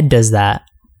dad does that,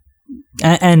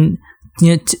 and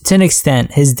you know to an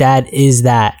extent his dad is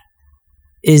that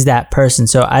person.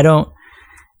 So I don't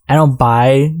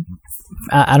buy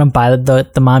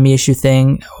the mommy issue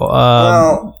thing.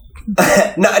 Well,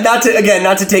 not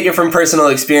to take it from personal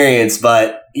experience,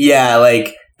 but yeah,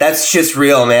 like that's just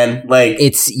real, man. Like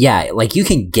like you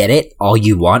can get it all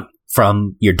you want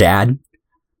from your dad,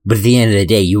 but at the end of the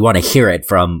day, you want to hear it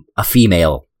from a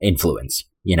female influence,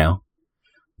 you know?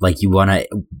 Like you want to,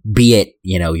 be it,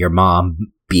 you know, your mom,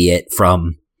 be it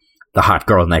from the hot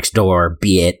girl next door,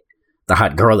 be it the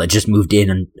hot girl that just moved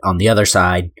in on the other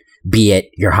side, be it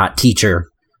your hot teacher,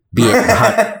 be it the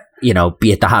hot, you know,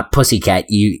 be it the hot pussycat.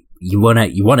 You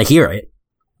wanna hear it.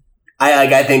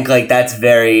 I think like that's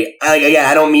very again.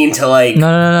 I don't mean to like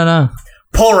no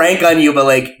pull rank on you, but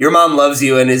like your mom loves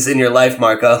you and is in your life,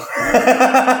 Marco.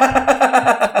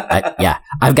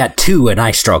 I've got 2 and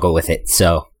I struggle with it.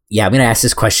 So yeah, I'm gonna ask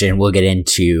this question. We'll get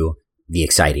into the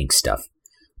exciting stuff.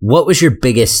 What was your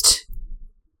biggest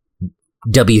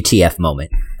WTF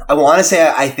moment? I want to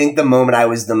say I think the moment I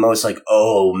was the most like,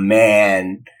 oh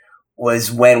man,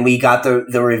 was when we got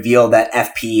the reveal that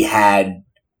FP had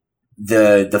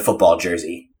the football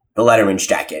jersey, the Letterman's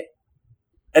jacket.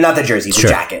 And not the jersey, the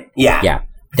jacket. Yeah. Yeah.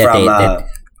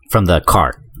 From the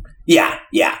car. Yeah.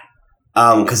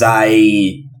 Because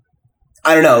I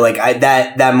don't know, like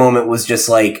that moment was just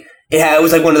like, it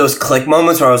was like one of those click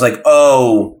moments where I was like,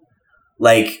 oh,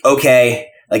 like, okay,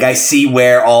 like I see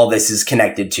where all this is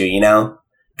connected to, you know?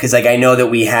 Because like I know that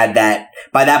we had that,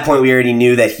 by that point we already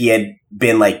knew that he had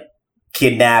been like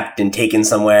kidnapped and taken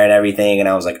somewhere and everything. And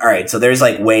I was like, all right, so there's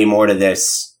like way more to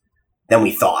this than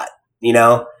we thought, you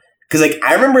know? Because like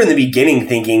I remember in the beginning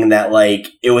thinking that like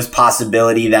it was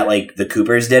possibility that like the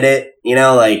Coopers did it, you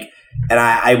know, like, and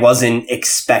I wasn't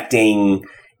expecting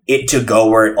it to go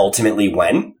where it ultimately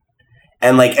went.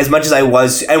 And like as much as I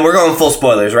was, and we're going full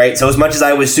spoilers, right? So as much as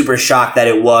I was super shocked that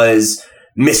it was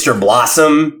Mr.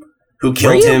 Blossom who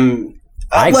killed him,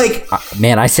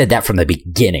 I said that from the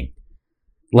beginning.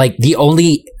 Like the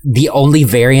only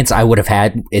variance I would have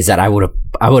had is that I would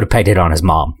have pegged it on his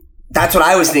mom. That's what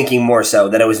I was thinking more so,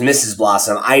 that it was Mrs.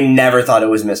 Blossom. I never thought it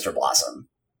was Mr. Blossom.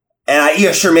 And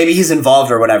yeah, sure, maybe he's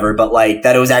involved or whatever, but like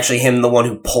that it was actually him, the one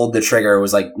who pulled the trigger,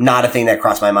 was like not a thing that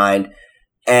crossed my mind.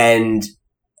 And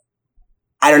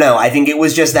I don't know. I think it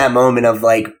was just that moment of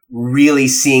like really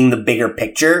seeing the bigger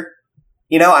picture.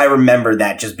 You know, I remember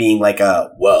that just being like a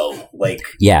whoa, like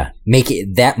make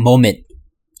it that moment,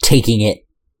 taking it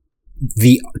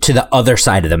to the other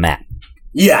side of the map.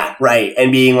 Yeah, right,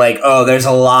 and being like, oh, there's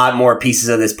a lot more pieces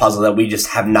of this puzzle that we just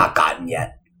have not gotten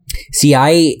yet. See,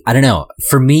 I don't know.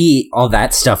 For me, all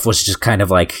that stuff was just kind of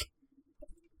like,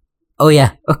 oh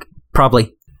yeah, okay,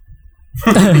 probably.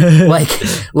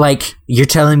 like you're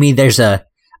telling me there's a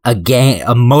gang,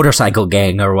 a motorcycle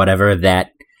gang or whatever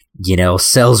that, you know,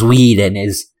 sells weed and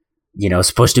is, you know,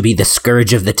 supposed to be the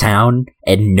scourge of the town,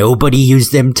 and nobody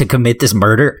used them to commit this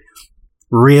murder?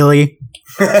 Really?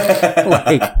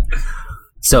 Like,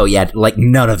 so yeah, like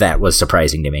none of that was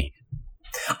surprising to me.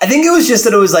 I think it was just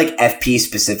that it was like FP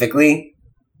specifically.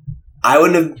 I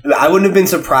wouldn't have been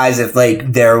surprised if like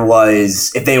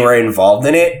if they were involved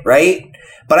in it, right?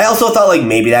 But I also thought like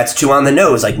maybe that's too on the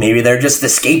nose. Like maybe they're just the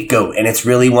scapegoat and it's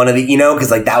really one of the, you know,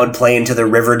 because like that would play into the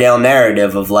Riverdale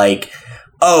narrative of like,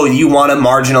 oh, you want to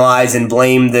marginalize and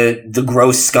blame the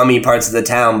gross, scummy parts of the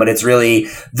town, but it's really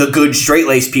the good,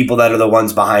 straight-laced people that are the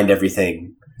ones behind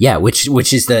everything. Yeah, which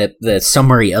is the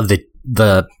summary of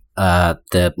the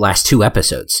last two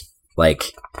episodes.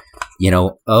 Like, you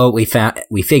know, oh, we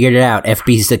figured it out.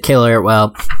 FB's the killer.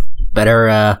 Well,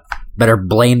 better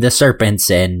blame the serpents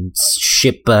and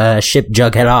ship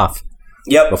Jughead off.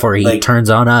 Yep, before he turns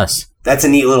on us. That's a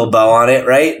neat little bow on it,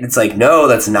 right? It's like, no,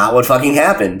 that's not what fucking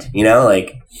happened. You know,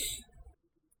 like,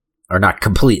 or not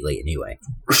completely, anyway.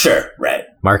 Sure, right.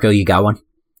 Marco, you got one?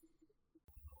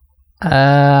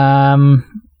 I'm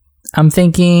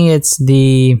thinking it's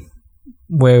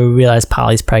where we realize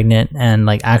Polly's pregnant and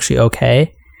like actually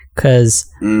okay, because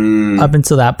up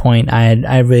until that point,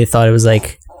 I really thought it was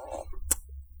like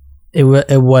he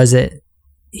was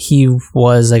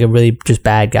like a really just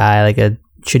bad guy, like a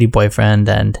shitty boyfriend,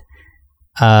 and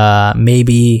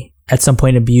maybe at some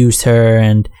point abused her.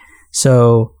 And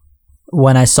so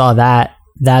when I saw that,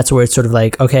 that's where it's sort of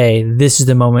like, okay, this is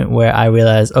the moment where I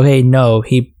realized, okay, no,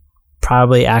 he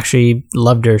probably actually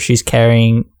loved her. She's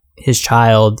carrying his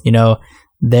child, you know,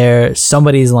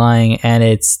 somebody's lying, and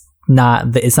it's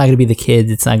not going to be the kids.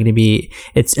 It's not going to be,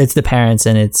 it's the parents,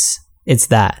 and it's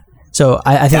that. So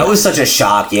I think that was such a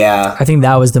shock. Yeah. I think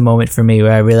that was the moment for me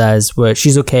where I realized, well,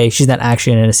 she's okay. She's not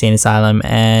actually in an insane asylum,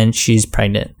 and she's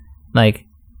pregnant. Like,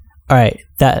 all right,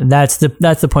 that's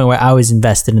the point where I was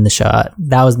invested in the show.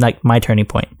 That was like my turning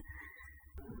point.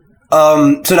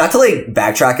 So not to like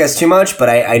backtrack us too much, but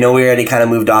I know we already kind of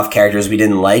moved off characters we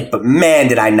didn't like, but man,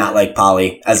 did I not like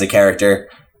Polly as a character.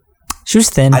 She was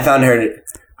thin.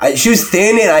 She was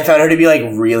thin, and I found her to be like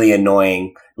really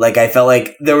annoying. Like, I felt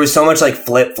like there was so much like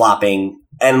flip flopping,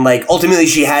 and like ultimately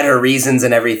she had her reasons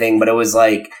and everything, but it was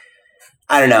like,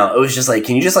 I don't know. It was just like,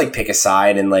 can you just like pick a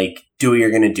side and like do what you're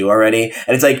going to do already?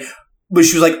 And it's like, but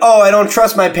she was like, oh, I don't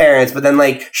trust my parents. But then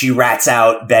like she rats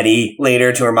out Betty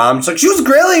later to her mom. It's like, she was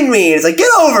grilling me. It's like, get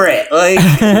over it. Like,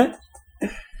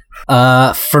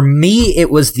 for me, it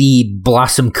was the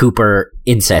Blossom Cooper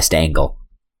incest angle.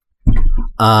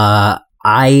 I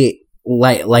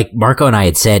like Marco and I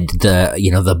had said,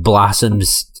 the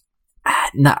Blossoms,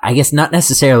 I guess not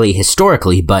necessarily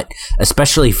historically, but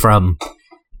especially from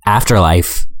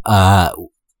Afterlife,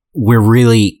 we're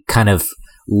really kind of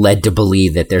led to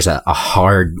believe that there's a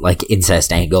hard like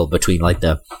incest angle between like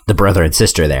the brother and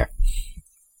sister there.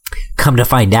 Come to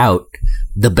find out,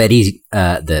 the Betty,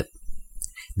 the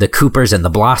Coopers and the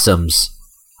Blossoms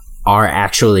are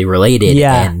actually related,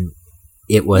 and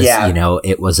it was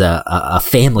it was a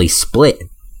family split.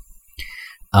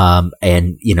 And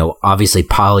obviously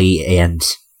Polly and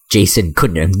Jason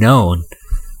couldn't have known.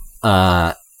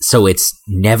 So it's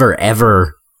never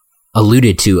ever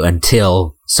alluded to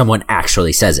until someone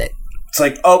actually says it. It's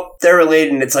like, oh, they're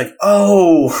related, and it's like,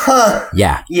 oh, huh.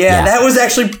 Yeah. That was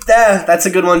actually, that's a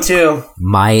good one too.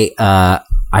 I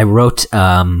wrote,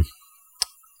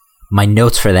 my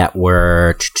notes for that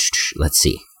were, let's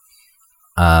see.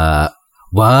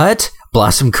 What?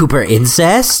 Blossom Cooper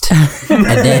incest?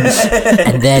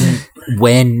 and then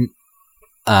when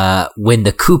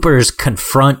the Coopers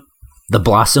confront the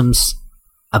Blossoms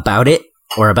about it,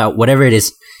 or about whatever it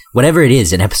is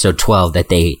in episode 12 that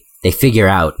they figure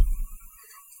out,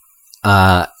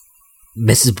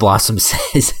 Mrs. Blossom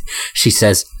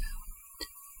says,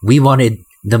 we wanted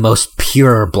the most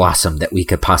pure Blossom that we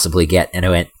could possibly get. And I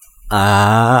went,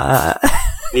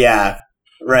 Yeah,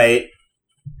 right.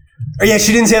 Or yeah,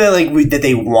 she didn't say that that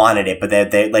they wanted it, but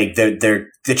that they like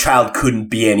the child couldn't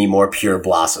be any more pure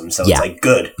blossom. So it's like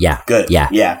good, good,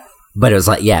 yeah. But it was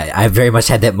like, I very much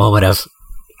had that moment of,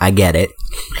 I get it.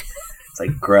 It's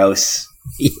like gross.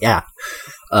 Yeah,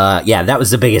 that was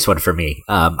the biggest one for me.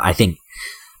 I think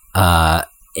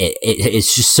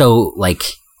it's just so like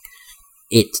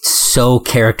it so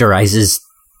characterizes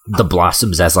the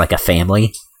Blossoms as like a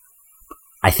family.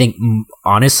 I think,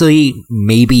 honestly,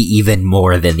 maybe even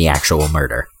more than the actual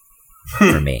murder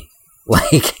for me.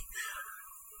 Like,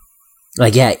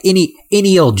 yeah,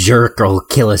 any old jerk will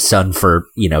kill his son for,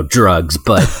 drugs,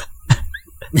 but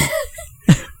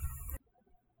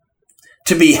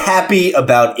to be happy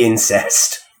about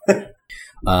incest.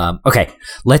 Okay,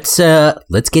 let's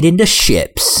get into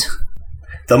ships.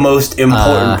 The most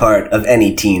important part of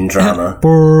any teen drama.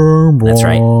 That's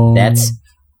right. That's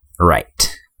right.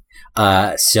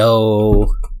 So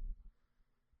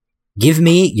give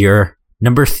me your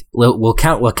number. We'll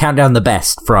count down the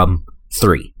best from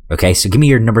 3. Okay, so give me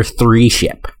your number 3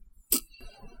 ship.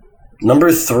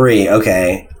 Number 3.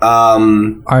 Okay.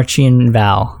 Archie and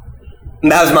Val.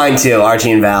 That was mine too.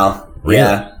 Archie and Val. Really?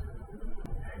 Yeah.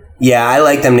 Yeah, I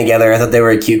like them together. I thought they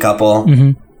were a cute couple.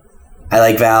 Mm-hmm. I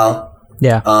like Val.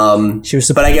 Yeah. She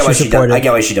was. But I get why she dumped. I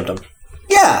get why she dumped him.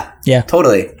 Yeah. Yeah.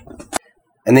 Totally.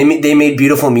 And they made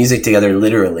beautiful music together,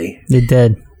 literally. They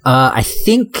did. I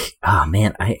think. Oh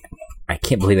man, I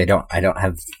can't believe I don't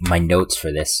have my notes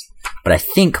for this, but I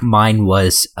think mine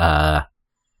was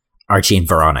Archie and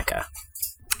Veronica.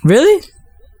 Really?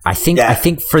 I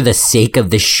think for the sake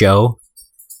of this show,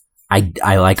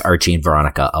 I like Archie and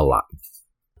Veronica a lot.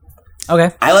 Okay.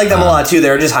 I like them a lot too.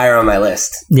 They're just higher on my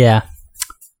list. Yeah.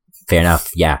 Fair enough.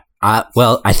 Yeah.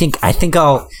 Well, I think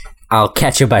I'll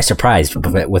catch you by surprise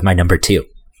with my number 2.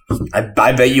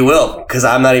 I bet you will, because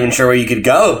I'm not even sure where you could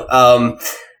go.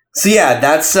 So yeah,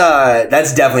 that's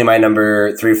definitely my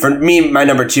number 3. For me, my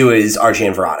number 2 is Archie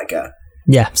and Veronica.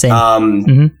 Yeah, same.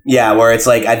 Yeah, where it's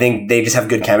like I think they just have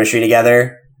good chemistry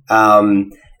together.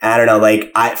 I don't know,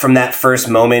 like from that first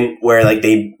moment where like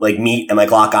they like meet and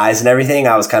like lock eyes and everything,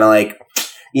 I was kind of like,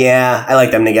 yeah, I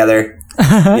like them together.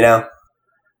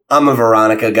 I'm a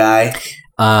Veronica guy.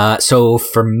 So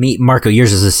for me, Marco,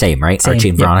 yours is the same, right? Same, Archie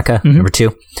and Veronica, number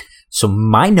 2. So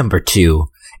my number 2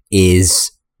 is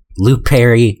Luke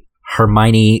Perry,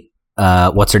 Hermione,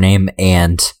 what's her name,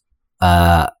 and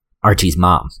Archie's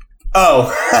mom.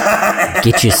 Oh,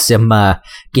 get you some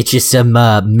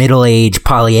middle-aged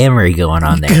polyamory going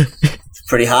on there. It's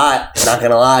pretty hot, not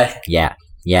gonna lie. Yeah.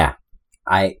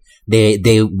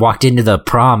 They walked into the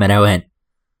prom and I went,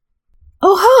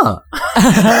 oh, huh.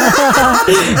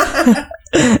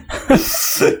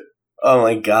 Oh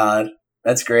my god,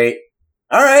 that's great.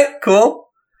 All right, cool.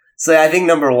 So I think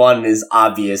number 1 is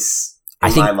obvious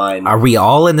in my mind. Are we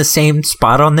all in the same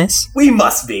spot on this? We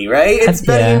must be, right? It's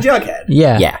Betty and Jughead.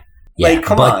 Yeah. Like,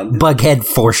 come on, Bughead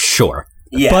for sure.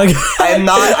 Yeah, I'm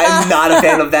not a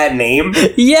fan of that name.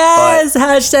 Yes,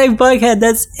 hashtag Bughead.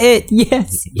 That's it.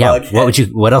 Yes. Yeah. Bughead.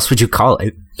 What else would you call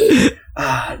it?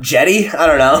 Jetty? I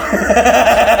don't know.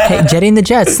 Hey, Jetty and the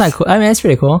Jets. It's not cool. I mean, that's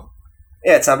pretty cool.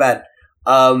 Yeah, it's not bad.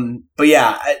 But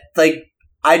yeah,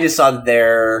 I just saw that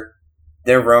their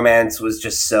romance was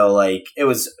just so like it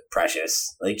was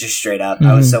precious, like just straight up.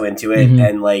 I was so into it,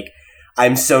 and like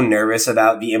I'm so nervous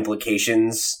about the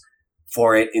implications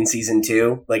for it in season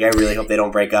 2. Like I really hope they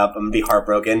don't break up. I'm gonna be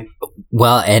heartbroken.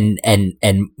 Well, and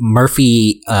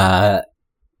Murphy, friend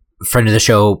of the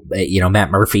show,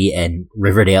 Matt Murphy, and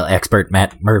Riverdale expert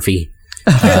Matt Murphy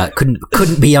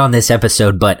couldn't be on this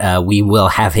episode, but we will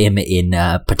have him in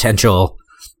potential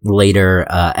later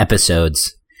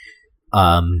episodes.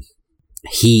 What's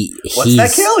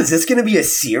that, Cale? Is this going to be a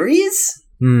series?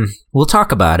 We'll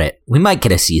talk about it. We might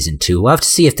get a season 2. We'll have to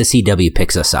see if the CW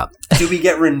picks us up. Do we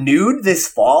get renewed this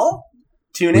fall?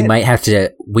 Tune in.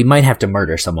 We might have to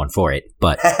murder someone for it,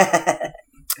 but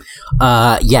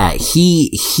yeah,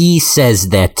 he says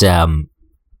that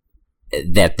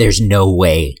that there's no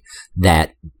way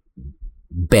that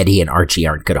Betty and Archie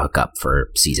aren't going to hook up for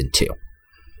season 2.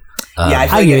 Yeah, I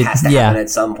think it has to happen at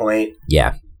some point.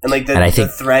 Yeah. And like the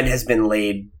thread has been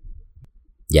laid.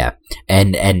 Yeah.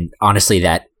 And honestly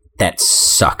that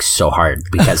sucks so hard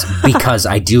because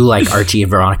I do like Archie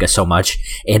and Veronica so much,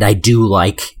 and I do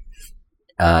like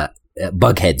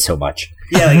Bughead so much.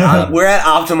 Yeah, like we're at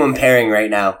optimum pairing right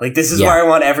now. Like this is where I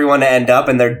want everyone to end up,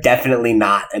 and they're definitely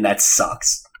not, and that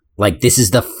sucks. Like this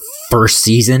is the first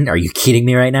season. Are you kidding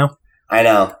me right now? I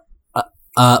know.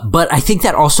 But I think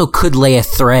that also could lay a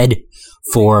thread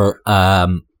for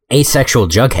asexual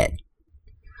Jughead.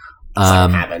 It's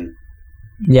not happen.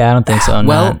 Yeah, I don't think so.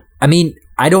 Well, I mean,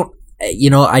 I don't.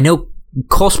 I know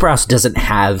Cole Sprouse doesn't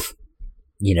have,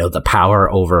 the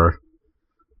power over,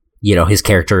 his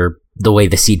character the way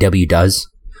the CW does.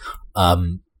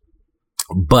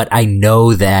 But I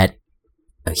know that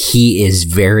he is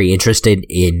very interested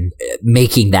in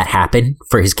making that happen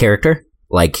for his character.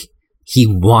 Like, he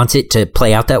wants it to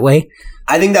play out that way.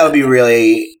 I think that would be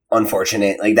really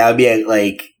unfortunate. Like, that would be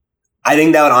I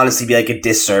think that would honestly be like a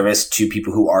disservice to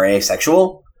people who are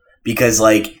asexual, because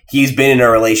like he's been in a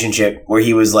relationship where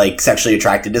he was like sexually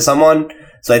attracted to someone.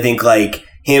 So I think like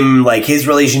him, like his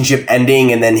relationship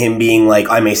ending and then him being like,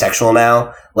 I'm asexual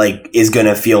now, like is going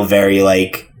to feel very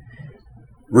like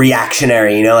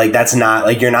reactionary, like that's not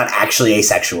like, you're not actually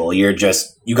asexual. You're just,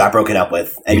 you got broken up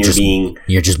with and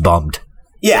you're just bummed.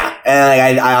 Yeah.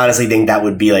 And I honestly think that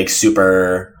would be like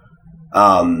super,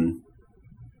 tone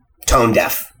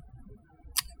deaf.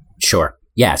 Sure.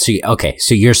 Yeah. So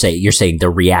you're saying the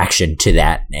reaction to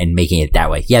that and making it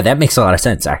that way. Yeah, that makes a lot of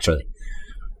sense, actually.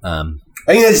 I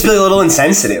think that's really a little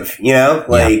insensitive,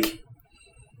 like.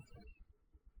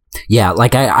 Yeah,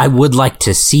 like I would like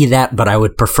to see that, but I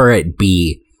would prefer it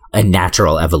be a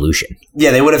natural evolution.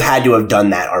 Yeah, they would have had to have done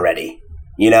that already.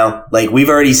 Like we've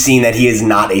already seen that he is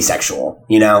not asexual.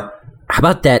 How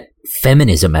about that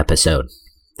feminism episode,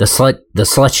 the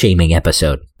slut shaming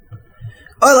episode?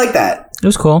 Oh, I like that. It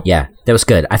was cool. Yeah, that was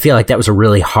good. I feel like that was a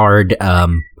really hard, a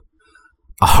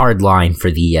hard line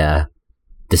for the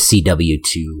CW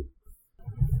to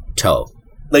toe.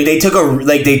 Like they took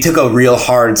a real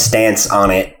hard stance on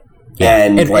it. Yeah,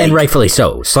 and rightfully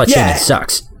so. Slut shaming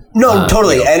sucks. No,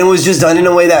 totally. And it was just done in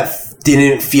a way that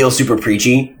didn't feel super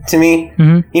preachy to me.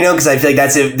 Mm-hmm. Because I feel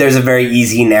like there's a very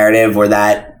easy narrative where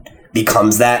that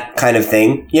becomes that kind of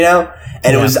thing, And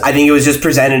I think it was just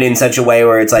presented in such a way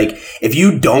where it's like, if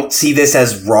you don't see this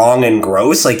as wrong and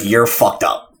gross, like you're fucked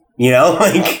up,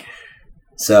 like,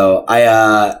 so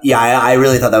I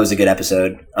really thought that was a good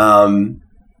episode. And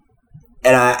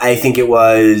I think it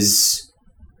was,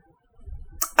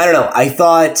 I don't know. I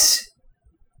thought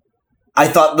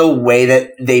the way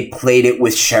that they played it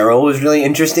with Cheryl was really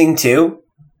interesting too,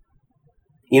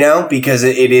 because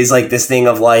it is like this thing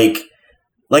of like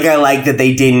I like that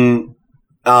they didn't,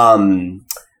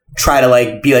 try to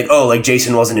like be like, oh, like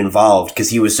Jason wasn't involved because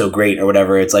he was so great or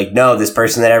whatever. It's like, no, this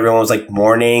person that everyone was like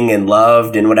mourning and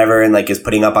loved and whatever and like is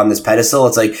putting up on this pedestal.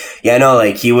 It's like, yeah, no,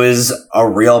 like he was a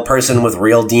real person with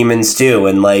real demons too.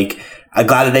 And like, I'm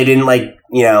glad that they didn't like,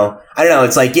 I don't know.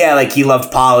 It's like, yeah, like he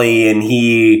loved Polly and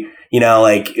he,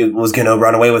 like it was going to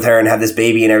run away with her and have this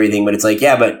baby and everything. But it's like,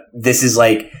 yeah, but this is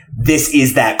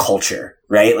that culture,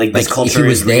 right? Like this culture he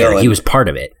was there. He was part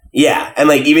of it. Yeah, and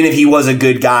like even if he was a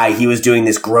good guy, he was doing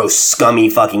this gross, scummy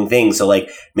fucking thing. So like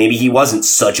maybe he wasn't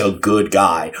such a good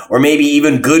guy, or maybe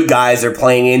even good guys are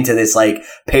playing into this like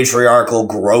patriarchal,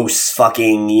 gross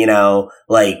fucking,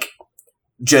 like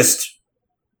just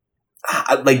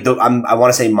like I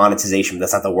want to say monetization, but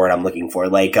that's not the word I'm looking for.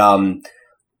 Like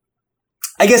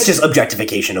I guess just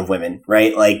objectification of women,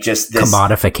 right? Like just this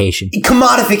commodification.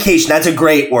 Commodification. That's a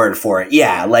great word for it.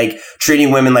 Yeah. Like treating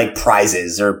women like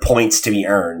prizes or points to be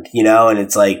earned, and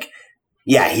it's like,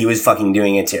 yeah, he was fucking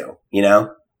doing it too,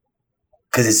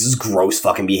 cause this is gross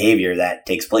fucking behavior that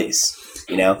takes place,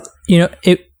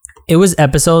 it was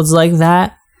episodes like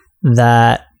that,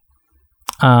 like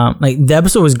the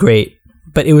episode was great,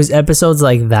 but it was episodes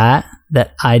like that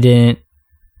I didn't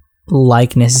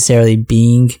like necessarily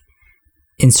being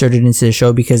inserted into the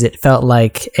show, because it felt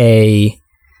like here's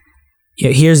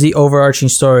the overarching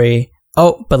story.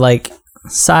 Oh, but like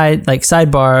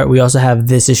sidebar, we also have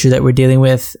this issue that we're dealing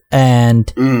with,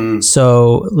 and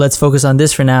so let's focus on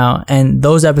this for now. And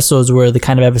those episodes were the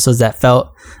kind of episodes that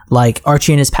felt like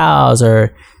Archie and his pals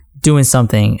are doing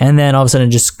something, and then all of a sudden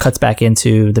it just cuts back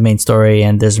into the main story,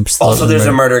 and there's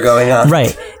a murder going on,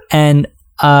 right? And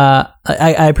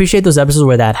I appreciate those episodes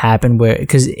where that happened, where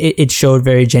because it showed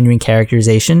very genuine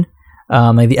characterization.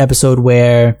 Like the episode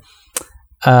where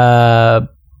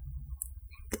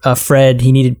Fred,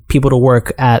 he needed people to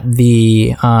work at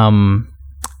the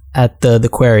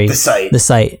quarry, the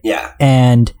site, yeah,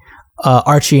 and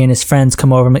Archie and his friends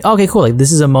come over. I'm like, okay, cool. Like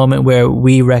this is a moment where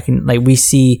we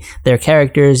see their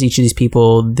characters, each of these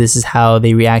people. This is how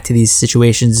they react to these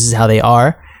situations. This is how they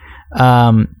are.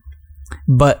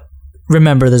 But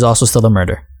remember, there's also still the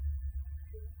murder.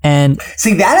 And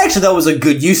see, that actually though was a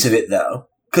good use of it though,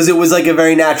 because it was like a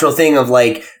very natural thing of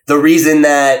like the reason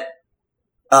that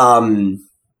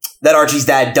that Archie's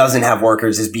dad doesn't have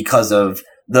workers is because of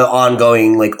the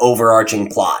ongoing like overarching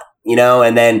plot,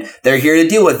 and then they're here to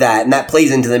deal with that, and that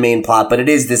plays into the main plot, but it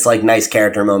is this like nice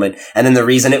character moment, and then the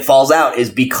reason it falls out is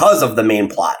because of the main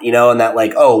plot, and that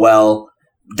like, oh well,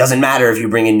 doesn't matter if you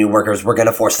bring in new workers, we're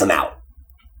gonna force them out,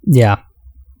 Yeah.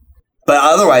 But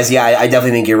otherwise, yeah, I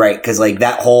definitely think you're right, because like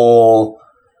that whole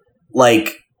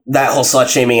slut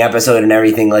shaming episode and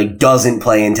everything like doesn't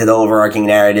play into the overarching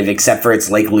narrative, except for its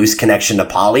like loose connection to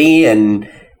Polly, and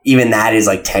even that is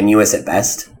like tenuous at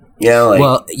best. You know, like,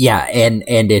 well, yeah, and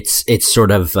it's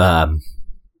sort of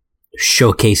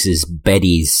showcases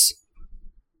Betty's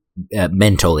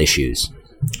mental issues.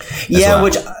 Yeah, well.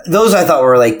 which those I thought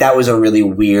were like, that was a really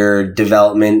weird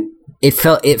development. It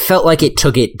felt like it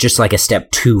took it just like a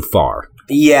step too far.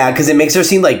 Yeah, because it makes her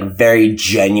seem like very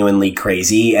genuinely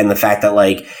crazy, and the fact that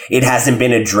like it hasn't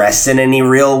been addressed in any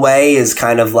real way is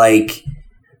kind of like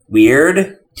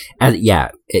weird.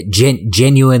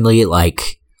 Genuinely like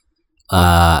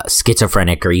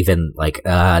schizophrenic, or even like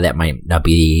that might not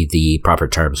be the proper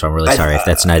term, so I'm really sorry if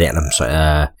that's not it. I'm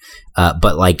sorry,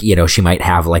 but like, you know, she might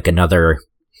have like another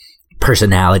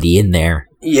personality in there.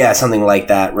 Yeah, something like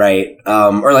that, right?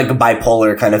 Or like a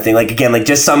bipolar kind of thing. Like, again, like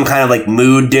just some kind of like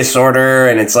mood disorder,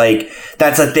 and it's like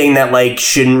that's a thing that like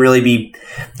shouldn't really be.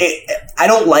 I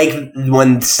don't like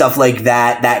when stuff like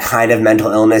that kind of mental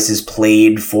illness is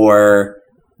played for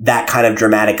that kind of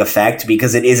dramatic effect,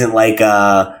 because it isn't like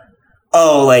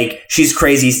oh, like she's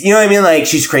crazy. You know what I mean? Like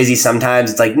she's crazy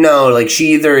sometimes. It's like, no, like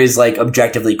she either is like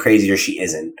objectively crazy or she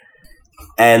isn't.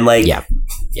 And like, yeah.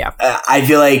 I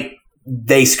feel like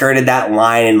they skirted that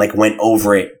line and like went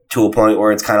over it to a point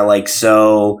where it's kind of like,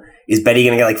 so is Betty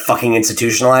gonna get like fucking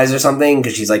institutionalized or something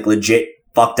because she's like legit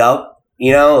fucked up,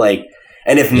 you know? Like,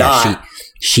 and if not,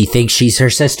 she thinks she's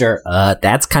her sister.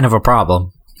 That's kind of a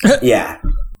problem. Yeah.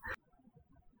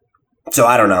 So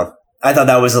I don't know. I thought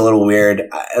that was a little weird.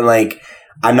 And like,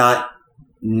 I'm not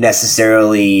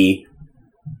necessarily,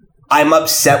 I'm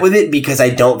upset with it because I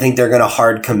don't think they're going to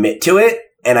hard commit to it.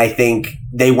 And I think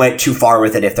they went too far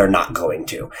with it if they're not going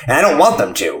to. And I don't want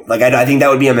them to. Like, I think that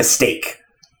would be a mistake.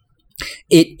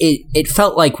 It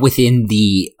felt like within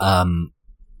the the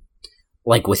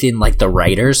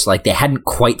writers, like they hadn't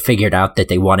quite figured out that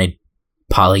they wanted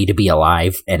Polly to be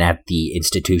alive and at the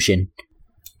institution.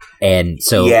 And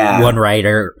so one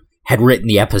writer had written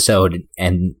the episode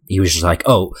and he was just like,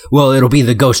 oh, well, it'll be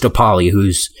the ghost of Polly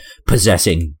who's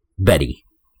possessing Betty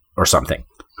or something.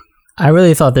 I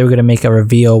really thought they were going to make a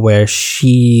reveal where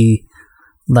she,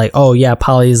 like, oh yeah,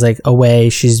 Polly's like away,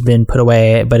 she's been put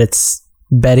away, but it's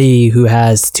Betty who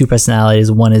has two personalities.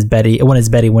 One is Betty, one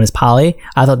is Polly.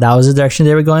 I thought that was the direction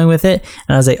they were going with it.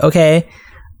 And I was like, okay,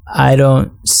 I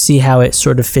don't see how it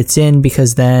sort of fits in,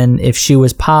 because then if she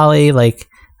was Polly, like,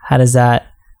 how does that,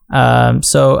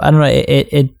 so I don't know,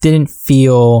 it didn't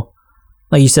feel,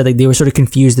 like you said, like they were sort of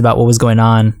confused about what was going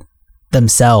on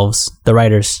themselves, the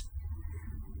writers.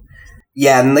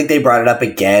 Yeah, and like they brought it up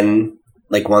again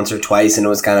like once or twice, and it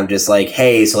was kind of just like,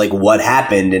 hey, so like what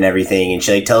happened and everything, and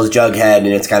she like tells Jughead, and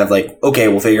it's kind of like, okay,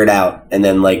 we'll figure it out, and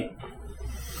then like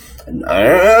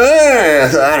I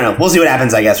don't know, we'll see what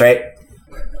happens, I guess, right?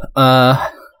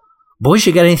 Boys,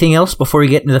 you got anything else before we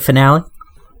get into the finale?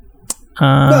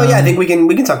 No, yeah, I think we can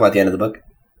talk about the end of the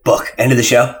book, end of the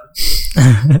show.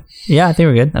 Yeah, I think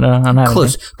we're good. I don't know. I'm not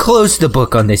close the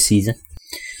book on this season.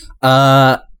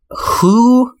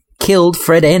 Who killed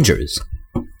Fred Andrews?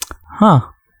 Huh?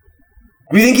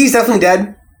 You think he's definitely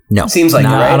dead? No, seems like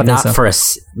I don't think so. For a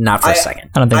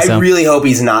second. I don't think so. I really hope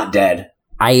he's not dead.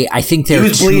 I think he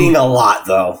was bleeding a lot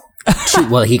though.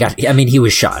 Well, he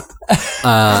was shot.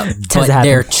 But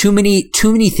there are too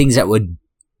many things that would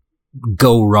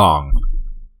go wrong,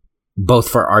 both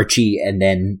for Archie and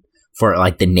then for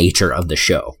like the nature of the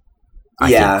show.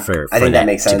 I think that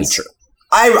makes sense. To be true.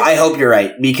 I hope you're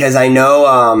right, because I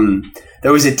know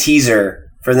there was a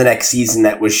teaser for the next season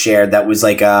that was shared that was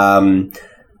like a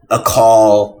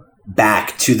call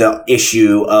back to the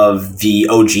issue of the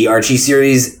OG Archie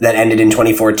series that ended in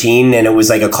 2014, and it was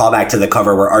like a callback to the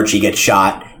cover where Archie gets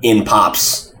shot in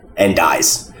Pops and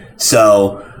dies.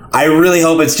 So I really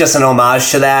hope it's just an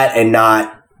homage to that and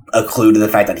not a clue to the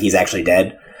fact that he's actually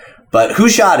dead. But who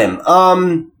shot him?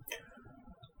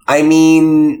 I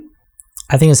mean,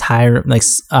 I think it's Hiram, like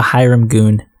a Hiram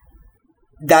goon.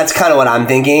 That's kind of what I'm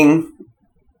thinking.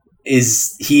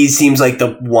 Is he seems like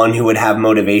the one who would have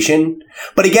motivation.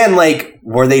 But again, like,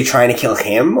 were they trying to kill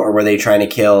him or were they trying to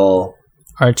kill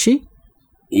Archie?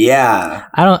 Yeah.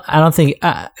 I don't think,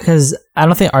 because I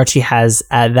don't think Archie has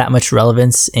that much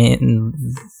relevance in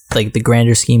like the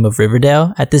grander scheme of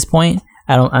Riverdale at this point.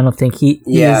 I don't think he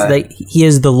is like, he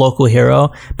is the local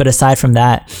hero. But aside from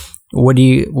that,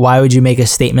 why would you make a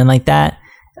statement like that?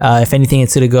 If anything,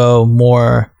 it's going to go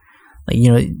more, like,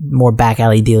 you know, more back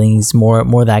alley dealings, more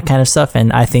that kind of stuff.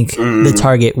 And I think the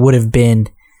target would have been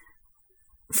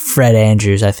Fred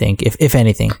Andrews, I think, if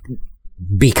anything.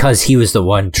 because he was the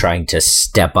one trying to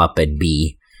step up and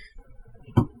be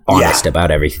honest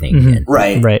about everything. Mhm.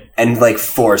 Right. And like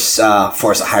force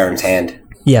Hiram's hand.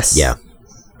 Yes. Yeah.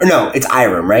 Or no, it's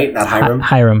Hiram, right? Not Hiram.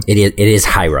 Hiram. It is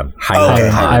Hiram.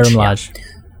 Hiram Lodge.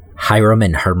 Hiram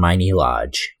and Hermione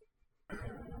Lodge.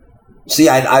 So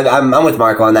yeah, I'm with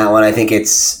Marco on that one. I think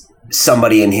it's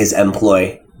somebody in his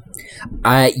employ.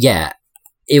 Yeah.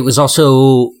 It was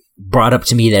also brought up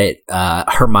to me that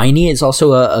Hermione is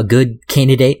also a good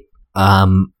candidate.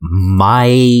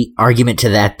 My argument to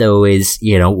that, though, is,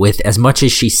 with as much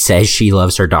as she says she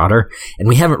loves her daughter, and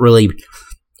we haven't really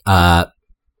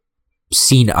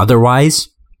seen otherwise,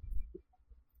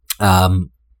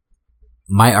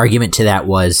 my argument to that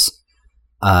was,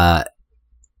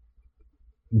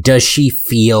 does she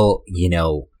feel,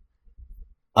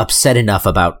 upset enough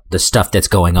about the stuff that's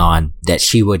going on that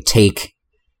she would take,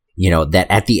 that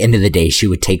at the end of the day, she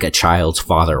would take a child's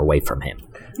father away from him?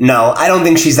 No, I don't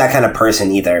think she's that kind of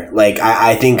person either. Like,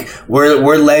 I think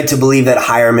we're led to believe that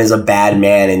Hiram is a bad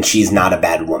man and she's not a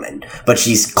bad woman. But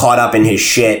she's caught up in his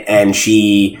shit and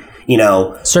she,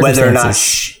 whether or not...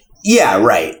 yeah,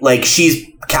 right. Like, she's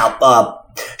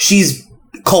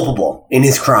culpable in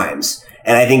his crimes.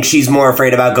 And I think she's more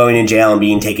afraid about going to jail and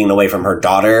being taken away from her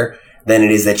daughter than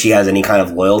it is that she has any kind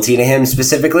of loyalty to him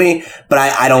specifically. But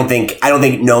I don't think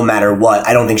no matter what,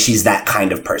 I don't think she's that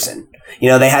kind of person.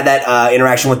 They had that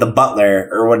interaction with the butler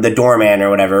or the doorman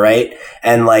or whatever, right?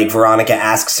 And like Veronica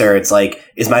asks her, it's like,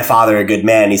 is my father a good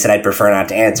man? He said, I'd prefer not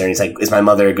to answer. And he's like, is my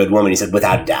mother a good woman? He said,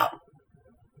 without a doubt.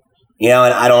 And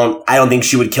I don't think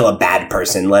she would kill a bad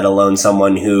person, let alone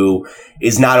someone who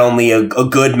is not only a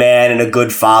good man and a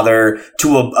good father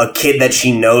to a kid that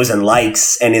she knows and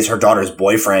likes and is her daughter's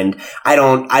boyfriend. I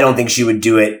don't think she would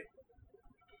do it.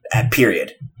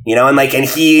 Period. And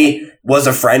he was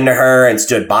a friend to her and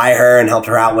stood by her and helped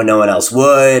her out when no one else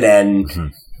would.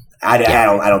 And I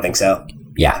don't think so.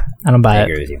 Yeah, I don't buy it. I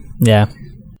agree with you. Yeah.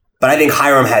 But I think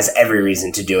Hiram has every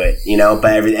reason to do it,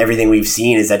 but everything we've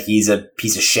seen is that he's a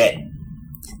piece of shit.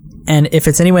 And if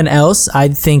it's anyone else,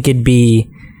 I'd think it'd be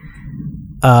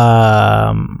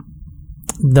the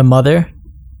mother.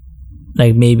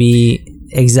 Like maybe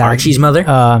Archie's mother?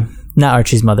 Not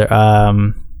Archie's mother.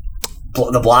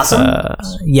 The Blossom?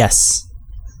 Yes.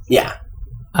 Yeah.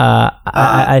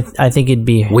 I think it'd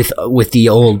be with the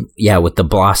old, with the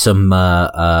Blossom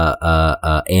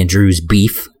Andrews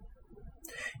beef.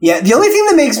 Yeah, the only thing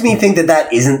that makes me think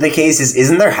that isn't the case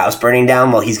isn't their house burning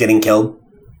down while he's getting killed?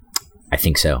 I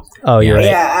think so. Oh, you're right.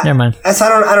 Yeah, never mind. I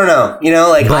don't know.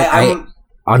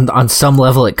 On some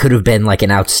level, it could have been like an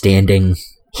outstanding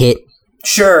hit.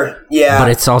 Sure, yeah.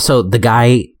 But it's also the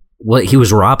guy. He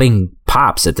was robbing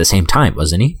Pops at the same time,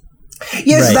 wasn't he?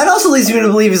 Yeah, so that also leads me to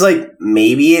believe is like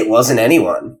maybe it wasn't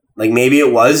anyone. Like maybe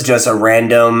it was just a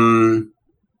random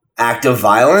act of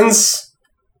violence.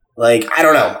 Like, I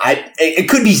don't know. It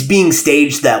could be being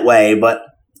staged that way, but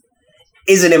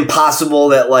is it impossible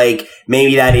that, like,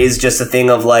 maybe that is just a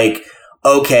thing of, like,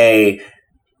 okay,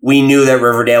 we knew that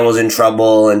Riverdale was in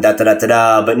trouble and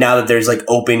da-da-da-da-da, but now that there's, like,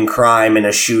 open crime and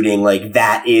a shooting, like,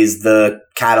 that is the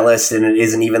catalyst and it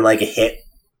isn't even, like, a hit?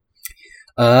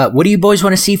 What do you boys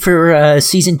want to see for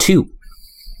season 2?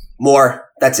 More.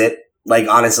 That's it. Like,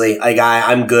 honestly, like,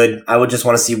 I'm good. I would just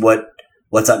want to see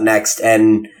what's up next.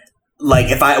 And,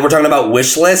 like, we're talking about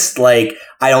wish list, like,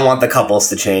 I don't want the couples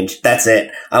to change. That's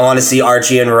it. I want to see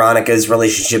Archie and Veronica's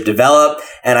relationship develop,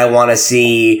 and I want to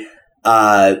see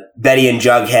Betty and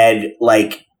Jughead,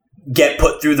 like, get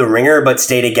put through the ringer, but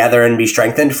stay together and be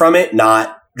strengthened from it,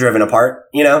 not driven apart,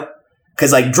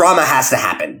 Because, like, drama has to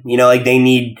happen, like, they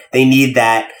need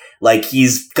that. Like,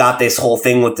 he's got this whole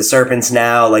thing with the serpents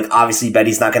now. Like, obviously,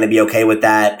 Betty's not going to be okay with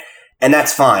that, and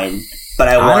that's fine. But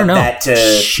I want that to...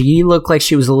 She looked like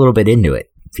she was a little bit into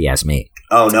it, if you ask me.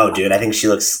 Oh, no, dude. I think she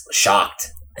looks shocked.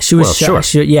 She was shocked.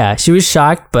 She was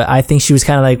shocked, but I think she was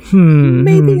kind of like,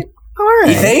 maybe. All right.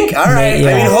 You think? All right. Yeah.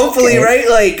 I mean, hopefully, right?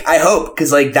 Like, I hope.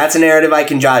 Because, like, that's a narrative I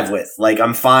can jive with. Like,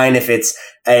 I'm fine if it's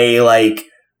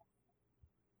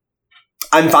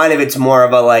I'm fine if it's more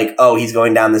of a, like, oh, he's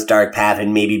going down this dark path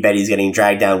and maybe Betty's getting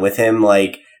dragged down with him.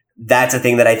 Like, that's a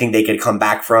thing that I think they could come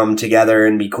back from together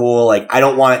and be cool. Like, I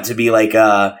don't want it to be like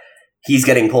he's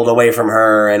getting pulled away from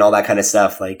her and all that kind of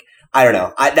stuff. Like, I don't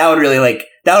know. That would really, like,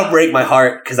 that would break my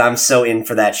heart because I'm so in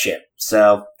for that ship.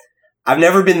 So I've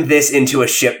never been this into a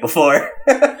ship before.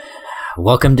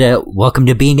 Welcome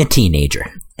to being a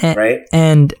teenager. Right?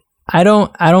 And I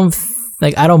don't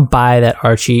buy that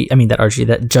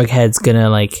that Jughead's gonna,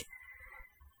 like,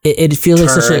 it feels like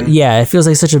it feels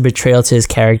like such a betrayal to his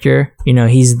character.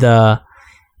 He's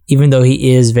even though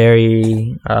he is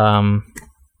very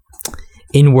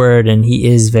inward, and he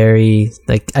is very,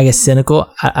 like, I guess,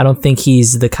 cynical. I don't think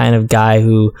he's the kind of guy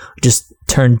who just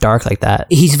turned dark like that.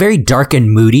 He's very dark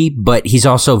and moody, but he's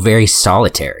also very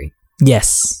solitary.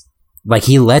 Yes. Like,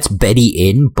 he lets Betty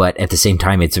in, but at the same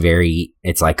time, it's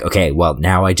like, okay, well,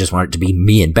 now I just want it to be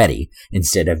me and Betty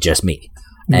instead of just me.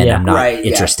 And I'm not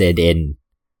interested in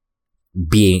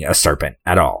being a serpent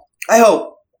at all. I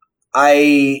hope.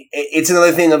 It's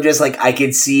another thing of just, like, I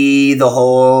could see the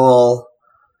whole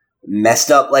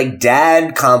messed up, like,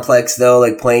 dad complex, though,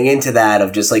 like, playing into that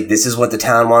of just, like, this is what the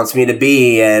town wants me to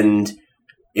be, and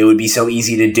it would be so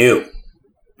easy to do,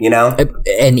 you know?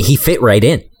 And he fit right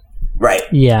in. Right.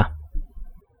 Yeah.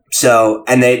 So,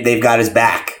 and they've got his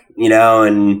back, you know,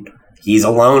 and he's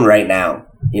alone right now.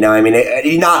 You know, I mean,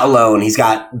 he's not alone. He's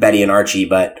got Betty and Archie,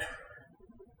 but,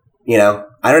 you know,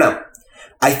 I don't know.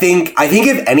 I think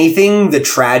if anything, the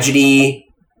tragedy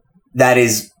that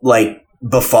is, like,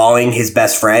 befalling his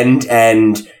best friend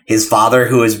and his father,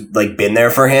 who has, like, been there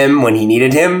for him when he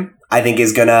needed him, I think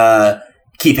is gonna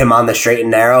keep him on the straight and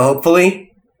narrow,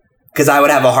 hopefully. Because I would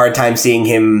have a hard time seeing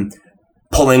him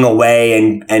pulling away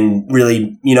and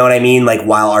really, you know what I mean? Like,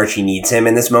 while Archie needs him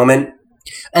in this moment.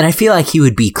 And I feel like he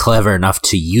would be clever enough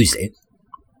to use it,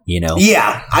 you know?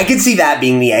 Yeah, I could see that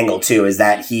being the angle, too, is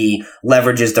that he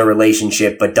leverages the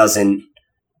relationship but doesn't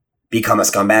become a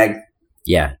scumbag.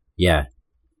 Yeah.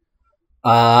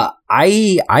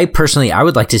 I personally, I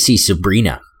would like to see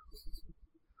Sabrina.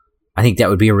 I think that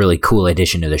would be a really cool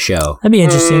addition to the show. That'd be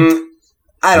interesting.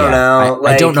 I don't know.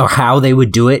 I don't know how they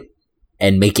would do it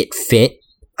and make it fit.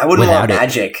 I wouldn't want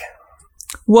magic.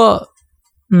 Well,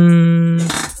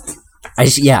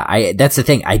 that's the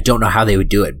thing. I don't know how they would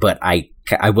do it, but I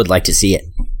would like to see it.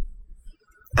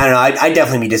 I don't know. I'd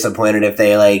definitely be disappointed if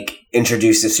they, like,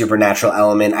 introduced a supernatural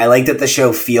element. I like that the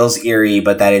show feels eerie,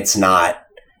 but that it's not.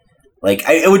 Like,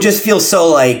 it would just feel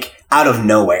so, like, out of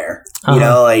nowhere. You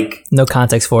know, like, no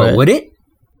context for it. Would it?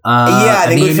 Yeah, I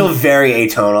think it would feel very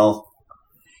atonal.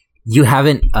 You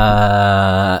haven't.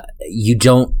 You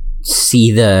don't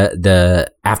see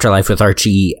the Afterlife with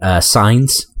Archie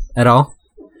signs at all?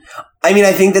 I mean,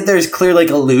 I think that there's clear, like,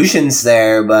 illusions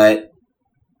there, but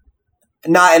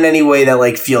not in any way that,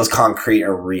 like, feels concrete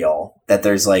or real. That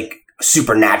there's, like,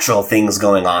 supernatural things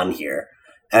going on here.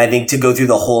 And I think to go through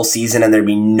the whole season and there'd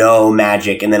be no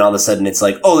magic, and then all of a sudden it's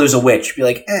like, oh, there's a witch. Be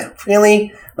like,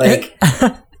 really? Like,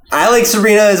 I like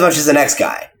Sabrina as much as the next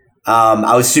guy.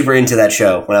 I was super into that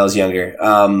show when I was younger.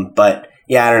 But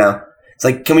yeah, I don't know. It's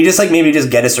like, can we just, like, maybe just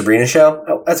get a Sabrina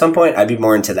show at some point? I'd be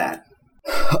more into that.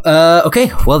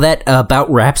 Okay, well, that about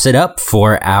wraps it up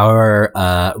for our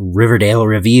Riverdale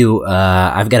review.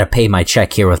 I've got to pay my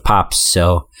check here with Pops,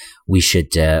 so we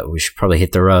should probably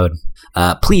hit the road.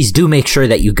 Please do make sure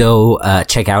that you go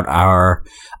check out our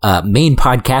main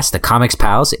podcast, The Comics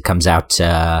Pals. It comes out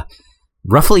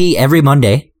roughly every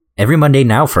Monday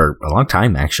now for a long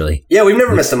time, actually. Yeah, we've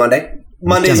never missed a Monday.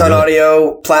 Mondays on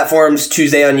audio platforms,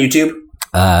 Tuesday on YouTube.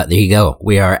 There you go.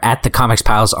 We are at The Comics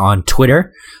Pals on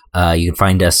Twitter. You can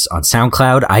find us on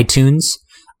SoundCloud, iTunes.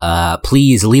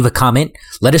 Please leave a comment.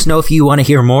 Let us know if you want to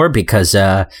hear more, because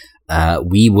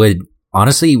we would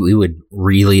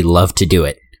really love to do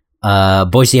it.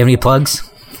 Boys, do you have any plugs?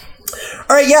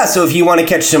 All right, yeah. So if you want to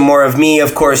catch some more of me,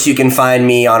 of course, you can find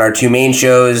me on our two main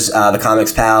shows, The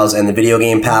Comics Pals and The Video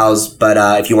Game Pals. But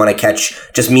if you want to catch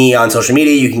just me on social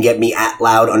media, you can get me at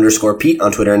 _Pete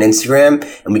on Twitter and Instagram,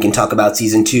 and we can talk about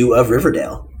season 2 of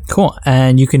Riverdale. Cool.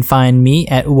 And you can find me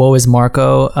at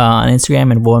woeismarco on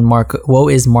Instagram and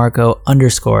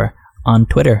woeismarco_ on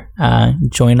Twitter.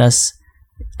 Join us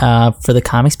for The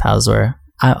Comics Pals, where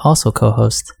I also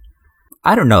co-host.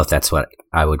 I don't know if that's what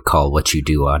I would call what you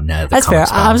do on the That's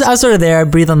Comics fair. Pals. I was sort of there. I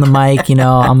breathe on the mic. You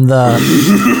know, I'm the.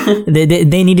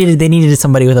 they needed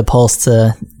somebody with a pulse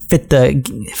to fit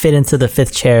into the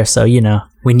fifth chair. So, you know,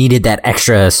 we needed that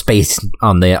extra space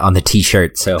on the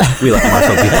t-shirt, so we let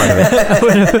Marco be part of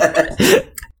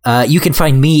it. You can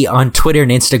find me on Twitter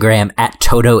and Instagram at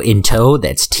TotoIntow.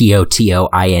 That's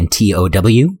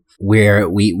TOTOINTOW. Where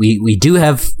we do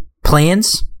have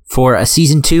plans for a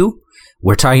season 2.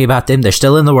 We're talking about them. They're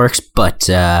still in the works, but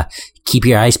keep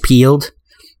your eyes peeled.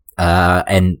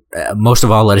 And most of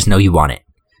all, let us know you want it.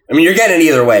 I mean, you're getting it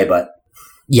either way, but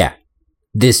yeah,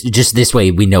 this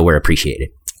way we know we're appreciated.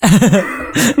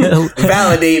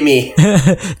 Validate me,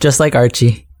 just like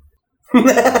Archie.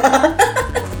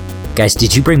 Guys,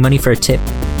 did you bring money for a tip?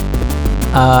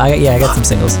 I got some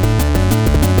singles.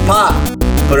 Pop,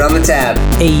 put it on the tab.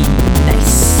 Hey,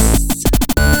 nice.